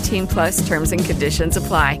law. 18 plus terms and conditions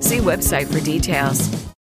apply. See website for details.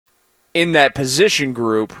 In that position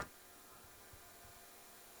group,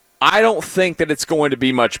 I don't think that it's going to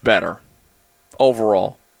be much better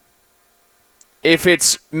overall. If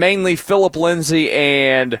it's mainly Phillip Lindsay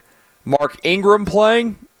and Mark Ingram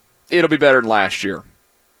playing, it'll be better than last year.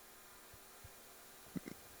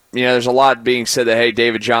 You know, there's a lot being said that, hey,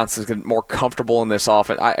 David Johnson's more comfortable in this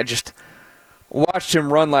offense. I just watched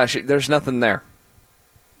him run last year. There's nothing there.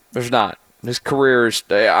 There's not. His career is,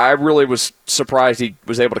 I really was surprised he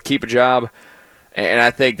was able to keep a job. And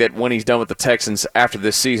I think that when he's done with the Texans after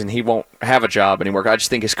this season, he won't have a job anymore. I just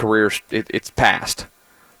think his career, it's past.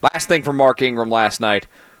 Last thing from Mark Ingram last night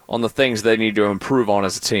on the things they need to improve on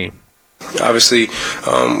as a team. Obviously,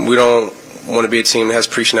 we don't want to be a team that has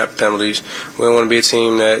pre-snap penalties. We don't want to be a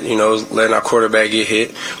team that, is letting our quarterback get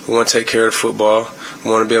hit. We want to take care of the football. We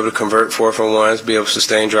want to be able to convert 4th and 1s, be able to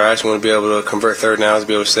sustain drives. We want to be able to convert 3rd downs,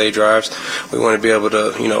 be able to save drives. We want to be able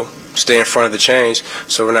to, stay in front of the chains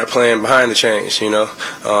so we're not playing behind the chains, We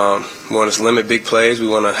want to limit big plays. We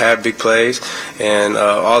want to have big plays and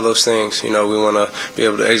all those things. We want to be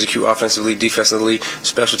able to execute offensively, defensively,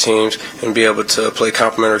 special teams, and be able to play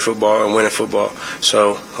complementary football and win in football.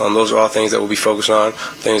 So those are all things that we'll be focused on,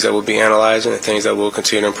 things that we'll be analyzing, and things that we'll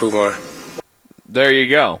continue to improve on. There you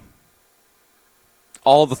go.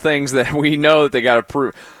 All the things that we know that they got to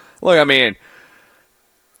prove. Look, I mean,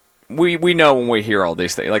 we know when we hear all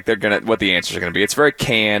these things, like what the answers are gonna be. It's very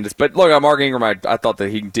canned. But look, Mark Ingram, I thought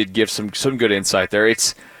that he did give some good insight there.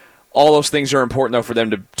 It's all those things are important though for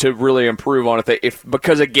them to really improve on it.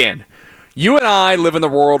 Because again, you and I live in the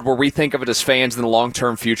world where we think of it as fans in the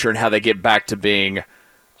long-term future and how they get back to being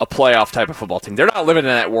a playoff type of football team. They're not living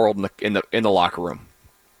in that world in the locker room.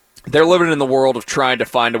 They're living in the world of trying to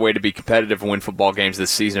find a way to be competitive and win football games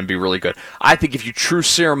this season and be really good. I think if you true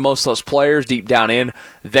serum most of those players deep down in,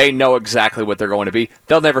 they know exactly what they're going to be.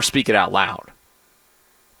 They'll never speak it out loud.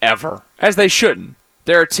 Ever. As they shouldn't.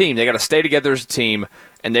 They're a team. They got to stay together as a team,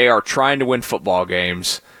 and they are trying to win football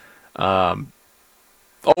games. Overall,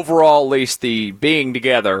 at least, the being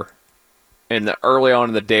together early on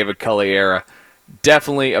in the David Culley era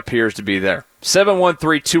definitely appears to be there.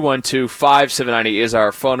 713-212-5790 is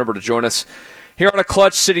our phone number to join us here on a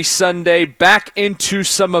Clutch City Sunday. Back into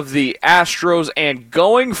some of the Astros and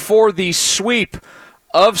going for the sweep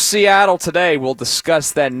of Seattle today. We'll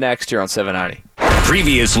discuss that next here on 790.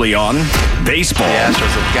 Previously on baseball. The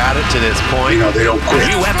Astros have got it to this point. They don't quit.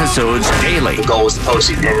 New episodes daily. The goal is the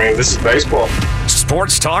postseason. I mean, this is baseball.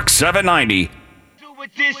 Sports Talk 790.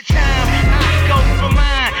 This time, I go for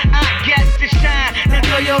mine. I get to shine. Now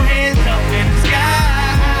throw your hands up in the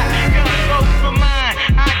sky. Go for mine.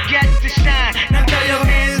 I get to shine. Now throw your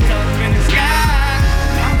hands up in the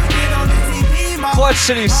sky. Clutch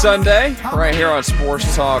City Sunday, right here on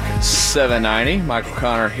Sports Talk 790. Michael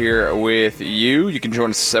Connor here with you. You can join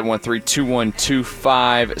us at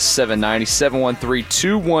 713-212-5790.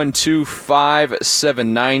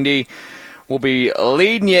 713-212-5790. We'll be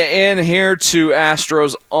leading you in here to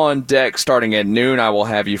Astros on Deck starting at noon. I will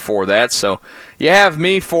have you for that. So you have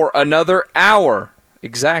me for another hour.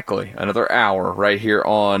 Exactly, another hour right here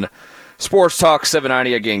on Sports Talk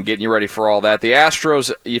 790. Again, getting you ready for all that. The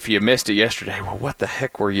Astros, if you missed it yesterday, well, what the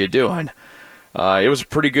heck were you doing? It was a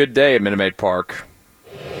pretty good day at Minute Maid Park.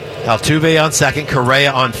 Altuve on second,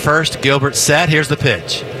 Correa on first, Gilbert set. Here's the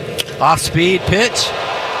pitch. Off-speed pitch,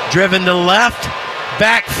 driven to left,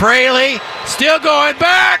 back Fraley. Still going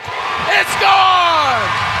back. It's gone!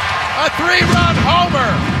 A 3-run homer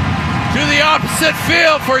to the opposite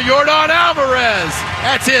field for Yordan Alvarez.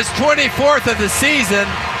 That's his 24th of the season.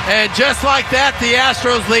 And just like that, the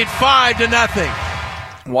Astros lead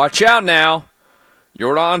 5-0. Watch out now.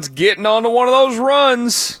 Yordan's getting onto one of those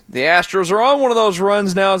runs. The Astros are on one of those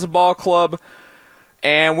runs now as a ball club.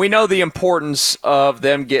 And we know the importance of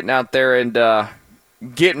them getting out there and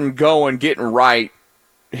getting going, getting right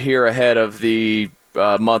here ahead of the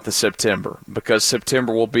month of September, because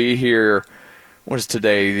September will be here. What is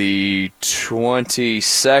today? The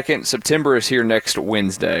 22nd. September is here next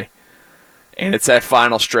Wednesday, and it's that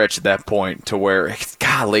final stretch at that point to where,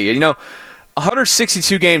 golly,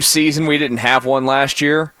 162 game season. We didn't have one last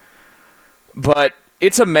year, but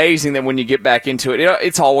it's amazing that when you get back into it,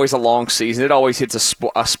 it's always a long season. It always hits a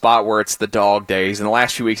spot where it's the dog days. In the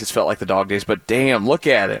last few weeks, it's felt like the dog days, but damn, look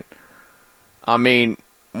at it. I mean,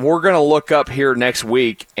 we're going to look up here next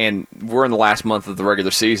week, and we're in the last month of the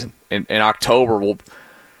regular season. In October, we'll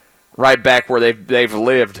right back where they've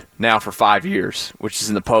lived now for 5 years, which is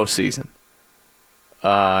in the postseason.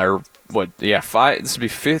 This would be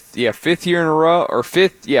fifth year in a row,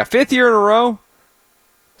 fifth year in a row.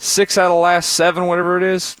 6 out of the last 7, whatever it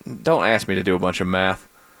is. Don't ask me to do a bunch of math.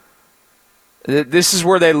 This is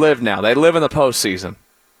where they live now. They live in the postseason.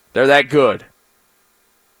 They're that good.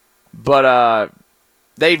 But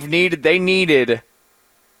they needed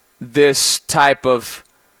this type of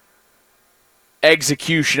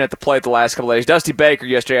execution at the plate the last couple of days. Dusty Baker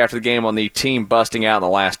yesterday after the game on the team busting out in the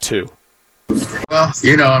last 2. Well,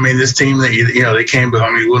 this team that they came.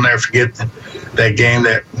 We'll never forget that game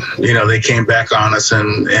that they came back on us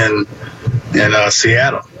in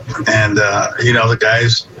Seattle, and the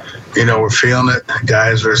guys, were feeling it.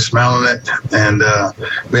 Guys were smelling it, and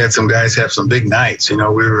we had some guys have some big nights. We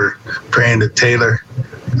were praying that Taylor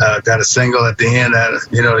got a single at the end,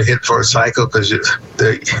 to hit for a cycle, because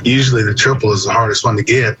usually the triple is the hardest one to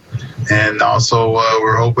get, and also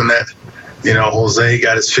we're hoping that. Jose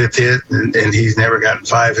got his 5th hit, and he's never gotten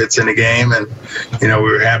 5 hits in a game. And, we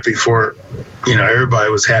were happy for, everybody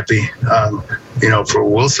was happy, for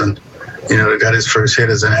Wilson, that got his first hit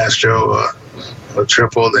as an Astro, a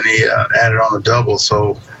triple, then he added on the double.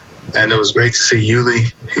 So, and it was great to see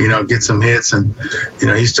Yuli, get some hits, and,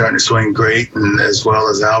 he's starting to swing great, and as well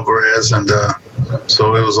as Alvarez. And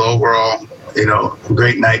so it was overall,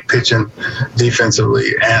 great night pitching defensively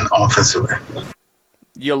and offensively.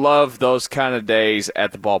 You love those kind of days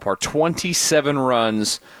at the ballpark. 27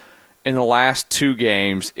 runs in the last 2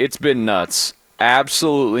 games. It's been nuts.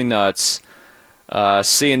 Absolutely nuts.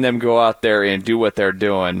 Seeing them go out there and do what they're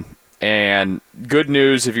doing. And good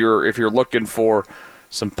news if you're looking for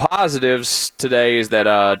some positives today is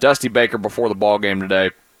that Dusty Baker before the ball game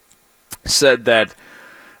today said that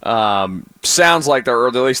sounds like or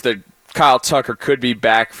at least that Kyle Tucker could be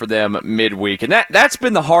back for them midweek. And that's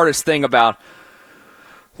been the hardest thing about.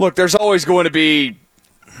 Look, there's always going to be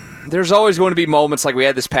moments like we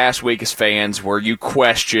had this past week as fans where you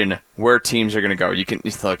question where teams are going to go. You can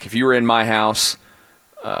look, if you were in my house,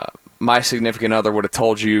 my significant other would have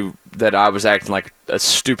told you that I was acting like a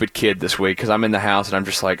stupid kid this week because I'm in the house and I'm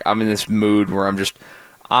just like I'm in this mood where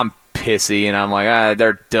I'm pissy and I'm like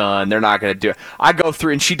they're done. They're not going to do it. I go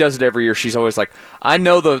through and she does it every year. She's always like I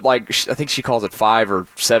know I think she calls it 5 or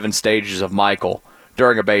 7 stages of Michael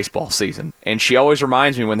during a baseball season, and she always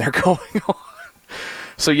reminds me when they're going on.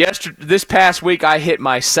 So this past week, I hit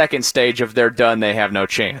my 2nd stage of they're done, they have no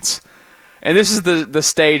chance. And this is the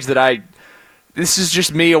stage that this is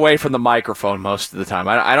just me away from the microphone most of the time.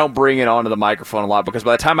 I don't bring it onto the microphone a lot because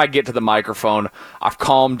by the time I get to the microphone, I've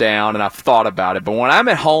calmed down and I've thought about it. But when I'm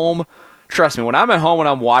at home, trust me, when I'm at home and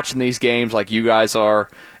I'm watching these games like you guys are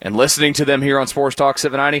and listening to them here on Sports Talk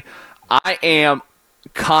 790, I am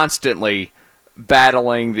constantly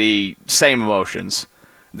battling the same emotions,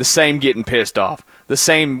 the same getting pissed off, the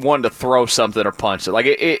same wanting to throw something or punch it. Like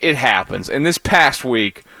it happens. And this past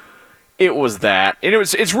week, it was that, and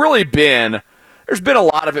it's really been. There's been a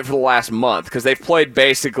lot of it for the last month because they've played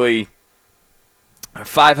basically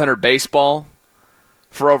 500 baseball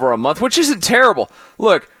for over a month, which isn't terrible.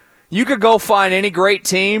 Look, you could go find any great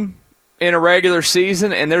team in a regular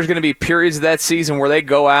season, and there's going to be periods of that season where they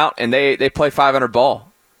go out and they play 500 ball.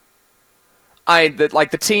 Like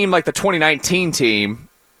the team, like the 2019 team,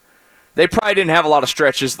 they probably didn't have a lot of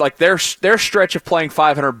stretches. Like their stretch of playing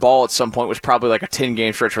 500 ball at some point was probably like a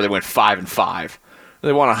 10-game stretch where they went 5-5.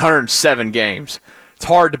 They won 107 games. It's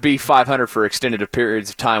hard to be 500 for extended periods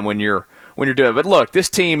of time when you're doing it. But look, this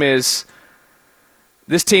team's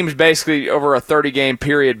basically over a 30-game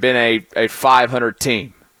period been a 500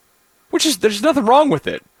 team, which is there's nothing wrong with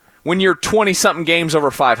it. When you're 20-something games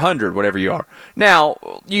over 500, whatever you are.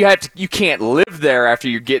 Now, you can't live there after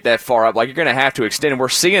you get that far up. Like, you're going to have to extend, and we're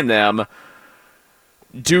seeing them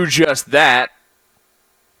do just that.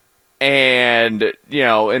 And,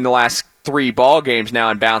 in the last 3 ball games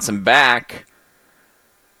now and bouncing back.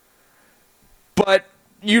 But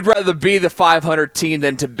you'd rather be the 500 team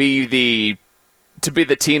than to be the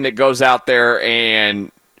team that goes out there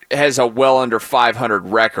and has a well under 500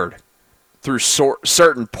 record through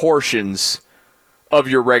certain portions of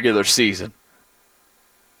your regular season.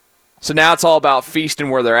 So now it's all about feasting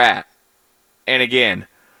where they're at. And again,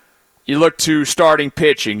 you look to starting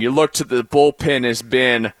pitching. You look to the bullpen has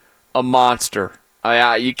been a monster.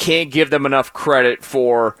 You can't give them enough credit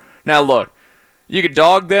for... Now look, you could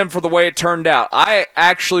dog them for the way it turned out. I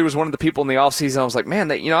actually was one of the people in the offseason. I was like,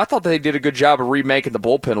 man, I thought they did a good job of remaking the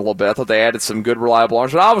bullpen a little bit. I thought they added some good, reliable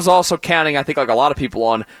arms. But I was also counting, I think like a lot of people,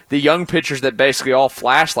 on the young pitchers that basically all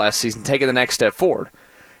flashed last season, taking the next step forward.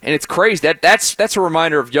 And it's crazy. That's a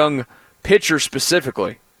reminder of young pitchers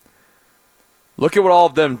specifically. Look at what all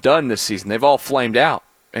of them done this season. They've all flamed out.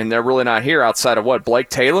 And they're really not here outside of what? Blake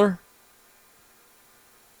Taylor?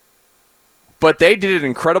 But they did an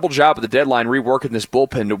incredible job at the deadline reworking this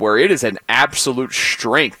bullpen to where it is an absolute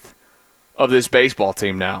strength of this baseball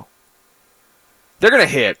team now. They're going to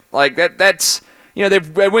hit. Like that's they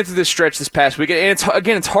went through this stretch this past week, and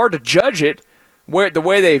it's hard to judge it the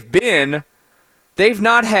way they've been. They've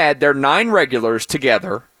not had their 9 regulars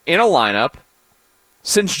together in a lineup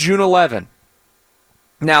since June 11.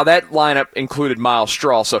 Now, that lineup included Miles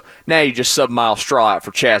Straw, so now you just sub Miles Straw out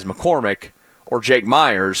for Chas McCormick or Jake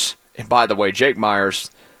Myers. And by the way, Jake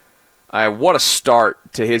Myers, what a start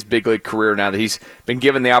to his big league career now that he's been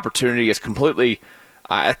given the opportunity. Has completely,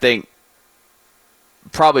 I think,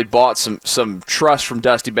 probably bought some trust from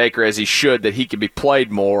Dusty Baker, as he should, that he could be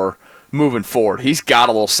played more moving forward. He's got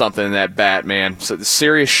a little something in that bat, man. So the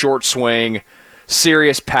serious short swing,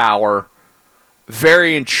 serious power,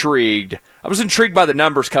 very intrigued. I was intrigued by the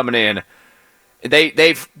numbers coming in.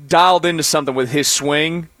 They've dialed into something with his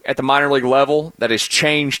swing at the minor league level that has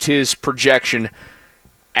changed his projection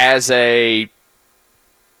as a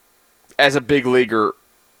big leaguer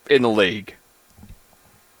in the league.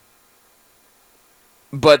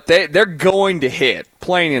 But they're going to hit,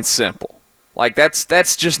 plain and simple. Like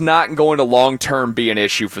that's just not going to long-term be an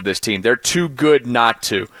issue for this team. They're too good not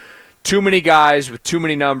to. Too many guys with too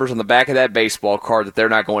many numbers on the back of that baseball card that they're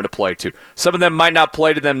not going to play to. Some of them might not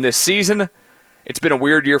play to them this season. It's been a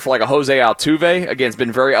weird year for like a Jose Altuve. Again, it's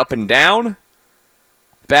been very up and down.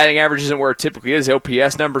 Batting average isn't where it typically is.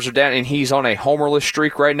 OPS numbers are down, and he's on a homerless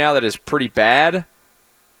streak right now that is pretty bad.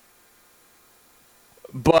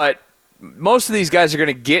 But most of these guys are going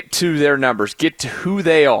to get to their numbers, get to who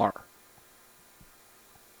they are.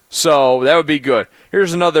 So that would be good.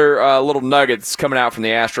 Here's another little nugget that's coming out from the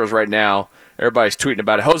Astros right now. Everybody's tweeting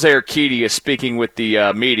about it. Jose Urquidy is speaking with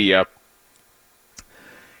the media.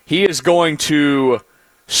 He is going to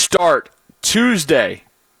start Tuesday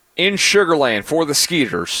in Sugar Land for the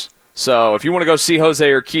Skeeters. So if you want to go see Jose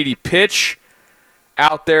Urquidy pitch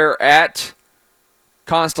out there at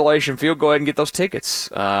Constellation Field, go ahead and get those tickets.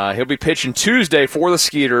 He'll be pitching Tuesday for the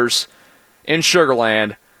Skeeters in Sugar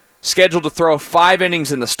Land. Scheduled to throw 5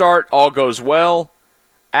 innings in the start. All goes well.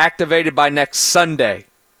 Activated by next Sunday.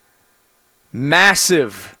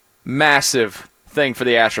 Massive, massive thing for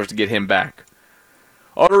the Astros to get him back.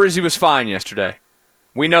 Odorizzi was fine yesterday.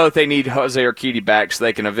 We know that they need Jose Urquidy back so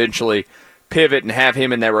they can eventually pivot and have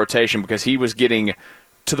him in that rotation because he was getting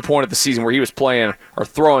to the point of the season where he was playing or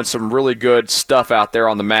throwing some really good stuff out there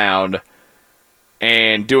on the mound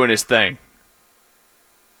and doing his thing.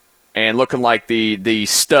 And looking like the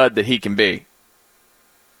stud that he can be.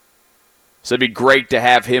 So it'd be great to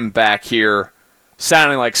have him back here,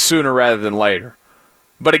 sounding like sooner rather than later.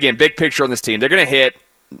 But again, big picture on this team. They're going to hit.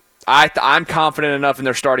 I'm confident enough in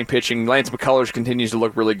their starting pitching. Lance McCullers continues to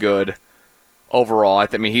look really good overall. I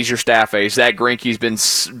mean, he's your staff ace. Zach Greinke's been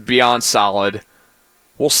beyond solid.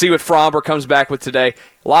 We'll see what Fromber comes back with today.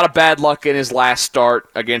 A lot of bad luck in his last start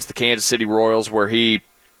against the Kansas City Royals where a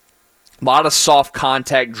lot of soft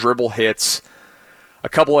contact dribble hits. A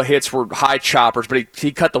couple of hits were high choppers, but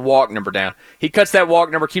he cut the walk number down. He cuts that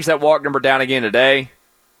walk number, keeps that walk number down again today.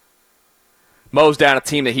 Mows down a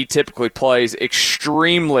team that he typically plays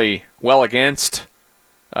extremely well against.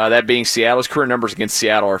 That being Seattle. His career numbers against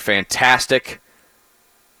Seattle are fantastic.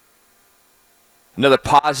 Another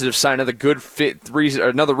positive sign, another good reason,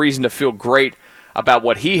 another reason to feel great about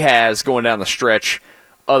what he has going down the stretch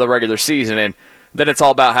of the regular season. And then it's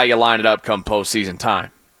all about how you line it up come postseason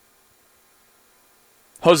time.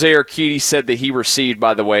 Jose Urquidy said that he received,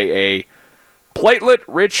 by the way, a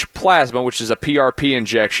platelet-rich plasma, which is a PRP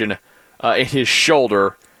injection in his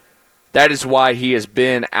shoulder. That is why he has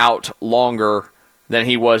been out longer than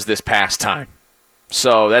he was this past time.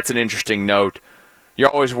 So that's an interesting note. You're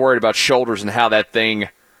always worried about shoulders and how that thing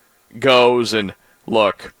goes. And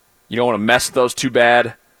look, you don't want to mess with those too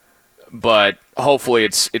bad, but hopefully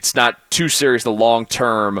it's not too serious in the long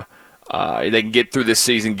term. They can get through this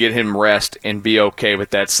season, get him rest, and be okay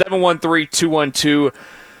with that. 713-212-5790,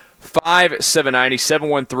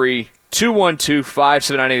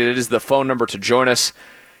 713-212-5790. That is the phone number to join us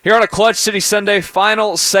here on a Clutch City Sunday.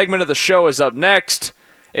 Final segment of the show is up next.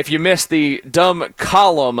 If you missed the dumb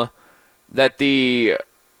column that the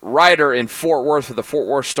writer in Fort Worth for the Fort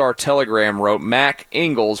Worth Star-Telegram wrote, Mac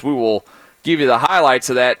Ingles, we will give you the highlights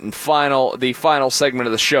of that and the final segment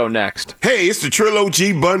of the show next. Hey, it's the Trillo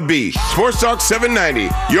G Bun B. Sports Talk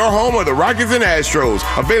 790, your home of the Rockets and Astros.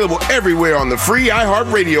 Available everywhere on the free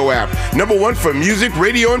iHeartRadio app. Number one for music,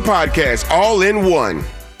 radio, and podcasts, all in one.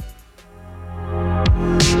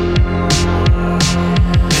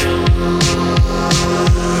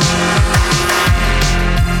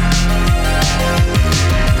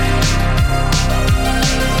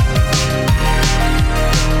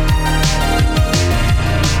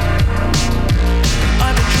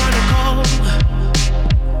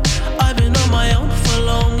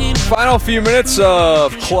 Final few minutes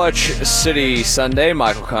of Clutch City Sunday.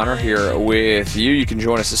 Michael Connor here with you. You can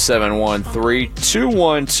join us at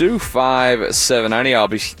 713-212-5790. I'll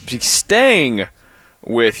be staying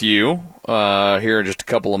with you here in just a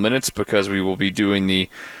couple of minutes because we will be doing the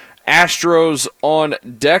Astros on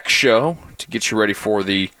Deck show to get you ready for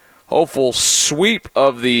the hopeful sweep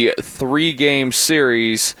of the 3-game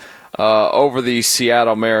series over the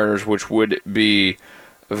Seattle Mariners, which would be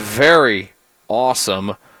very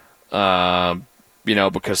awesome.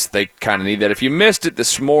 Because they kind of need that. If you missed it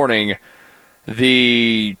this morning,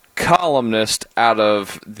 the columnist out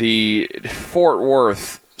of the Fort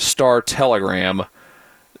Worth Star-Telegram,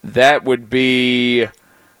 that would be,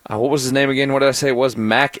 what was his name again? What did I say it was?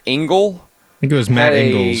 Mac Engel? I think it was Matt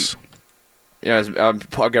Ingles. I've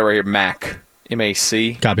got it right here, Mac.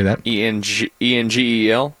 M-A-C. Copy that.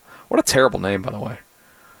 E-N-G-E-L. What a terrible name, by the way.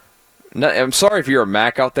 No, I'm sorry if you're a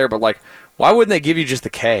Mac out there, but why wouldn't they give you just the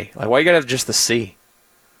K? Why you gotta have just the C?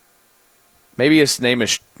 Maybe his name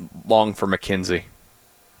is long for Mackenzie.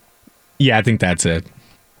 Yeah, I think that's it.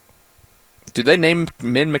 Do they name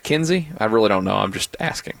men Mackenzie? I really don't know. I'm just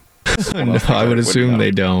asking. No, I would assume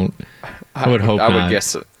they don't. I would hope not.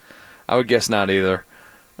 I would guess not either.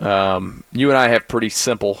 You and I have pretty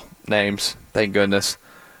simple names, thank goodness.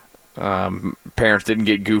 Parents didn't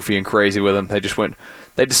get goofy and crazy with them. They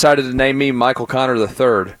decided to name me Michael Connor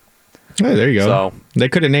III. Hey, there you go. So, they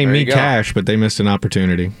could have named me Cash, but they missed an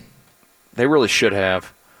opportunity. They really should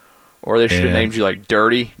have. Or they should have named you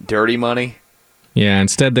Dirty Money. Yeah,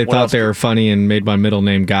 instead they thought they were funny and made my middle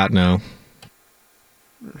name Gotno.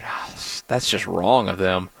 That's just wrong of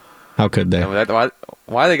them. How could they?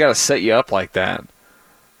 Why they got to set you up like that?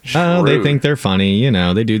 Oh, they think they're funny.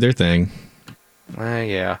 They do their thing.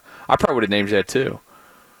 Yeah. I probably would have named you that too.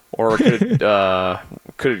 Or could I'm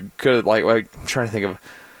trying to think of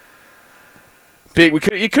Big.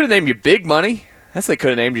 You could have named you Big Money. They could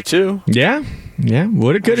have named you too. Yeah.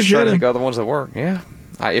 Would have, could have, should have. Think of the ones that work. Yeah.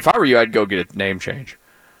 If I were you, I'd go get a name change.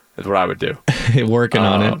 That's what I would do. Working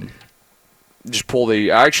on it. Just pull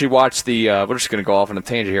the. I actually watched the. We're just going to go off on a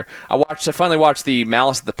tangent here. I finally watched the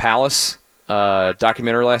Malice at the Palace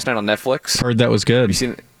documentary last night on Netflix. Heard that was good. Have you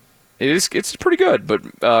seen it? It's pretty good. But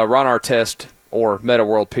Ron Artest or Meta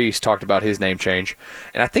World Peace talked about his name change,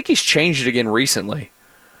 and I think he's changed it again recently.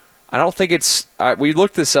 I don't think it's. We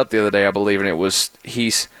looked this up the other day, I believe, and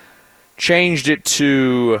he's changed it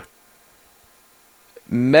to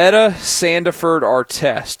Meta Sandiford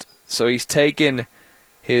Artest. So he's taken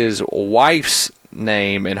his wife's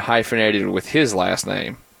name and hyphenated it with his last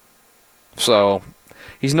name. So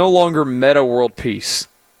he's no longer Meta World Peace,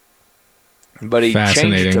 but he changed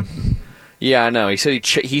it to. Yeah, I know. He said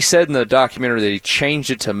he said in the documentary that he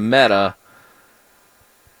changed it to Meta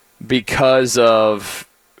because of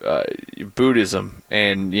Buddhism,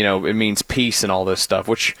 and it means peace and all this stuff.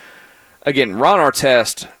 Which, again, Ron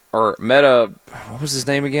Artest or Meta, what was his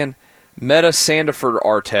name again? Meta Sandiford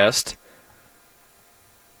Artest.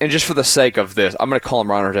 And just for the sake of this, I'm going to call him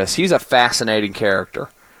Ron Artest. He's a fascinating character.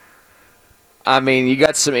 I mean, you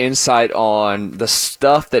got some insight on the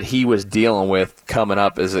stuff that he was dealing with coming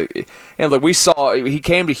up we saw he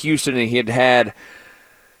came to Houston and he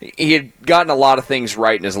had gotten a lot of things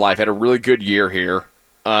right in his life. Had a really good year here.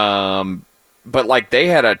 But they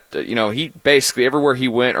had he basically everywhere he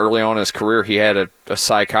went early on in his career, he had a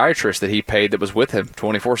psychiatrist that he paid that was with him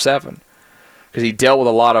 24/7 because he dealt with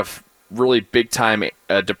a lot of really big time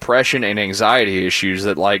depression and anxiety issues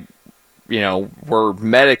that were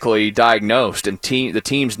medically diagnosed, and the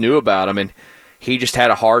teams knew about him, and he just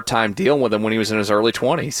had a hard time dealing with them when he was in his early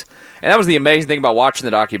 20s. And that was the amazing thing about watching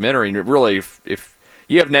the documentary. And really, if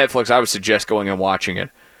you have Netflix, I would suggest going and watching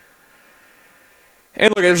it.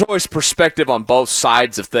 And look, there's always perspective on both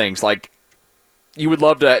sides of things. You would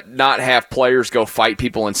love to not have players go fight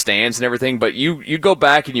people in stands and everything, but you go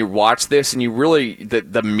back and you watch this, and you really,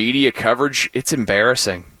 the media coverage, it's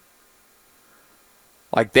embarrassing.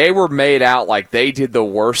 They were made out like they did the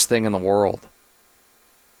worst thing in the world.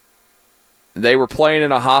 They were playing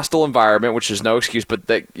in a hostile environment, which is no excuse, but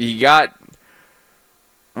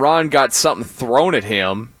Ron got something thrown at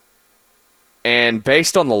him, and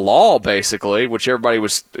based on the law, basically, which everybody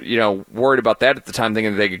was, worried about that at the time,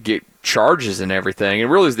 thinking that they could get charges and everything.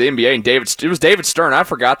 And really, it was the NBA and it was David Stern. I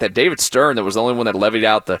forgot that David Stern that was the only one that levied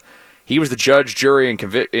out he was the judge, jury, and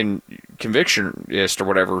convictionist or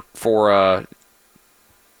whatever for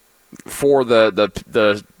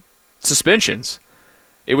the suspensions.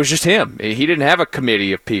 It was just him. He didn't have a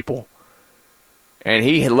committee of people, and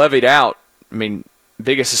he had levied out. I mean,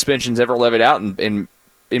 biggest suspensions ever levied out in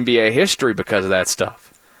NBA history because of that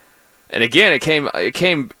stuff. And again, it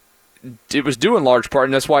came it was due in large part,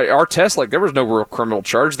 and that's why Artest, like, there was no real criminal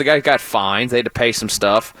charge. The guy got fines. They had to pay some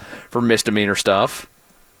stuff for misdemeanor stuff.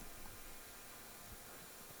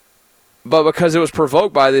 But because it was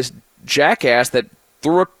provoked by this jackass that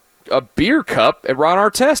threw a beer cup at Ron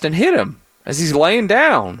Artest and hit him as he's laying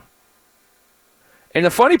down. And the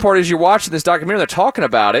funny part is you're watching this documentary, they're talking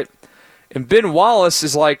about it, and Ben Wallace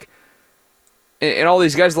is like, and all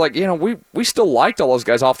these guys are like, we still liked all those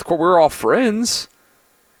guys off the court. We were all friends.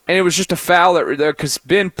 And it was just a foul that because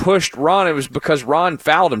Ben pushed Ron. It was because Ron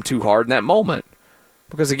fouled him too hard in that moment.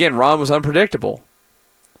 Because, again, Ron was unpredictable.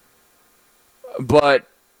 But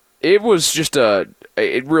it was just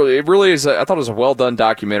it really is, I thought it was a well-done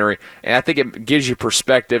documentary. And I think it gives you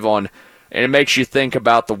perspective on, and it makes you think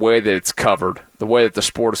about the way that it's covered, the way that the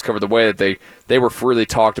sport is covered, the way that they were freely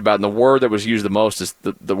talked about. And the word that was used the most is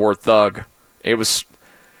the word thug. It's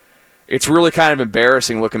really kind of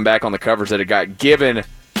embarrassing looking back on the coverage that it got, given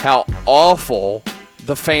how awful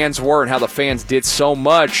the fans were and how the fans did so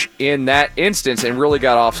much in that instance and really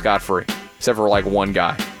got off scot-free, except for like one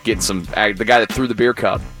guy getting the guy that threw the beer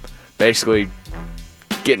cup, basically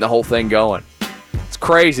getting the whole thing going. It's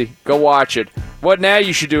crazy. Go watch it. What now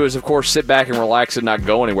you should do is, of course, sit back and relax and not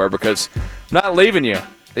go anywhere, because I'm not leaving you.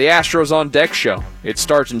 The Astros on Deck show. It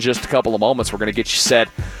starts in just a couple of moments. We're going to get you set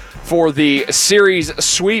for the series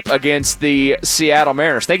sweep against the Seattle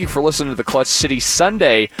Mariners. Thank you for listening to the Clutch City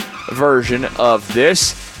Sunday version of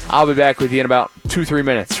this. I'll be back with you in about 2-3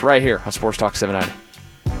 minutes right here on Sports Talk 790.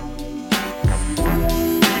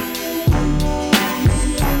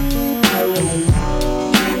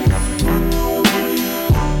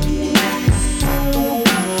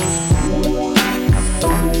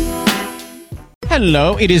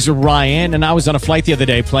 Hello, it is Ryan, and I was on a flight the other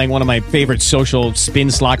day playing one of my favorite social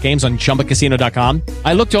spin slot games on ChumbaCasino.com.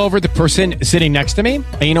 I looked over at the person sitting next to me,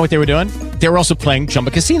 and you know what they were doing? They were also playing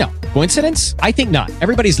Chumba Casino. Coincidence? I think not.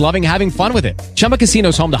 Everybody's loving having fun with it. Chumba Casino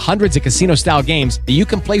is home to hundreds of casino-style games that you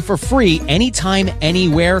can play for free anytime,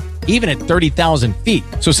 anywhere, even at 30,000 feet.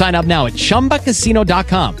 So sign up now at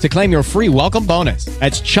ChumbaCasino.com to claim your free welcome bonus.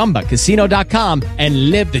 That's ChumbaCasino.com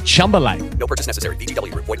and live the Chumba life. No purchase necessary.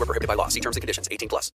 VGW. Void where prohibited by law. See terms and conditions. 18+.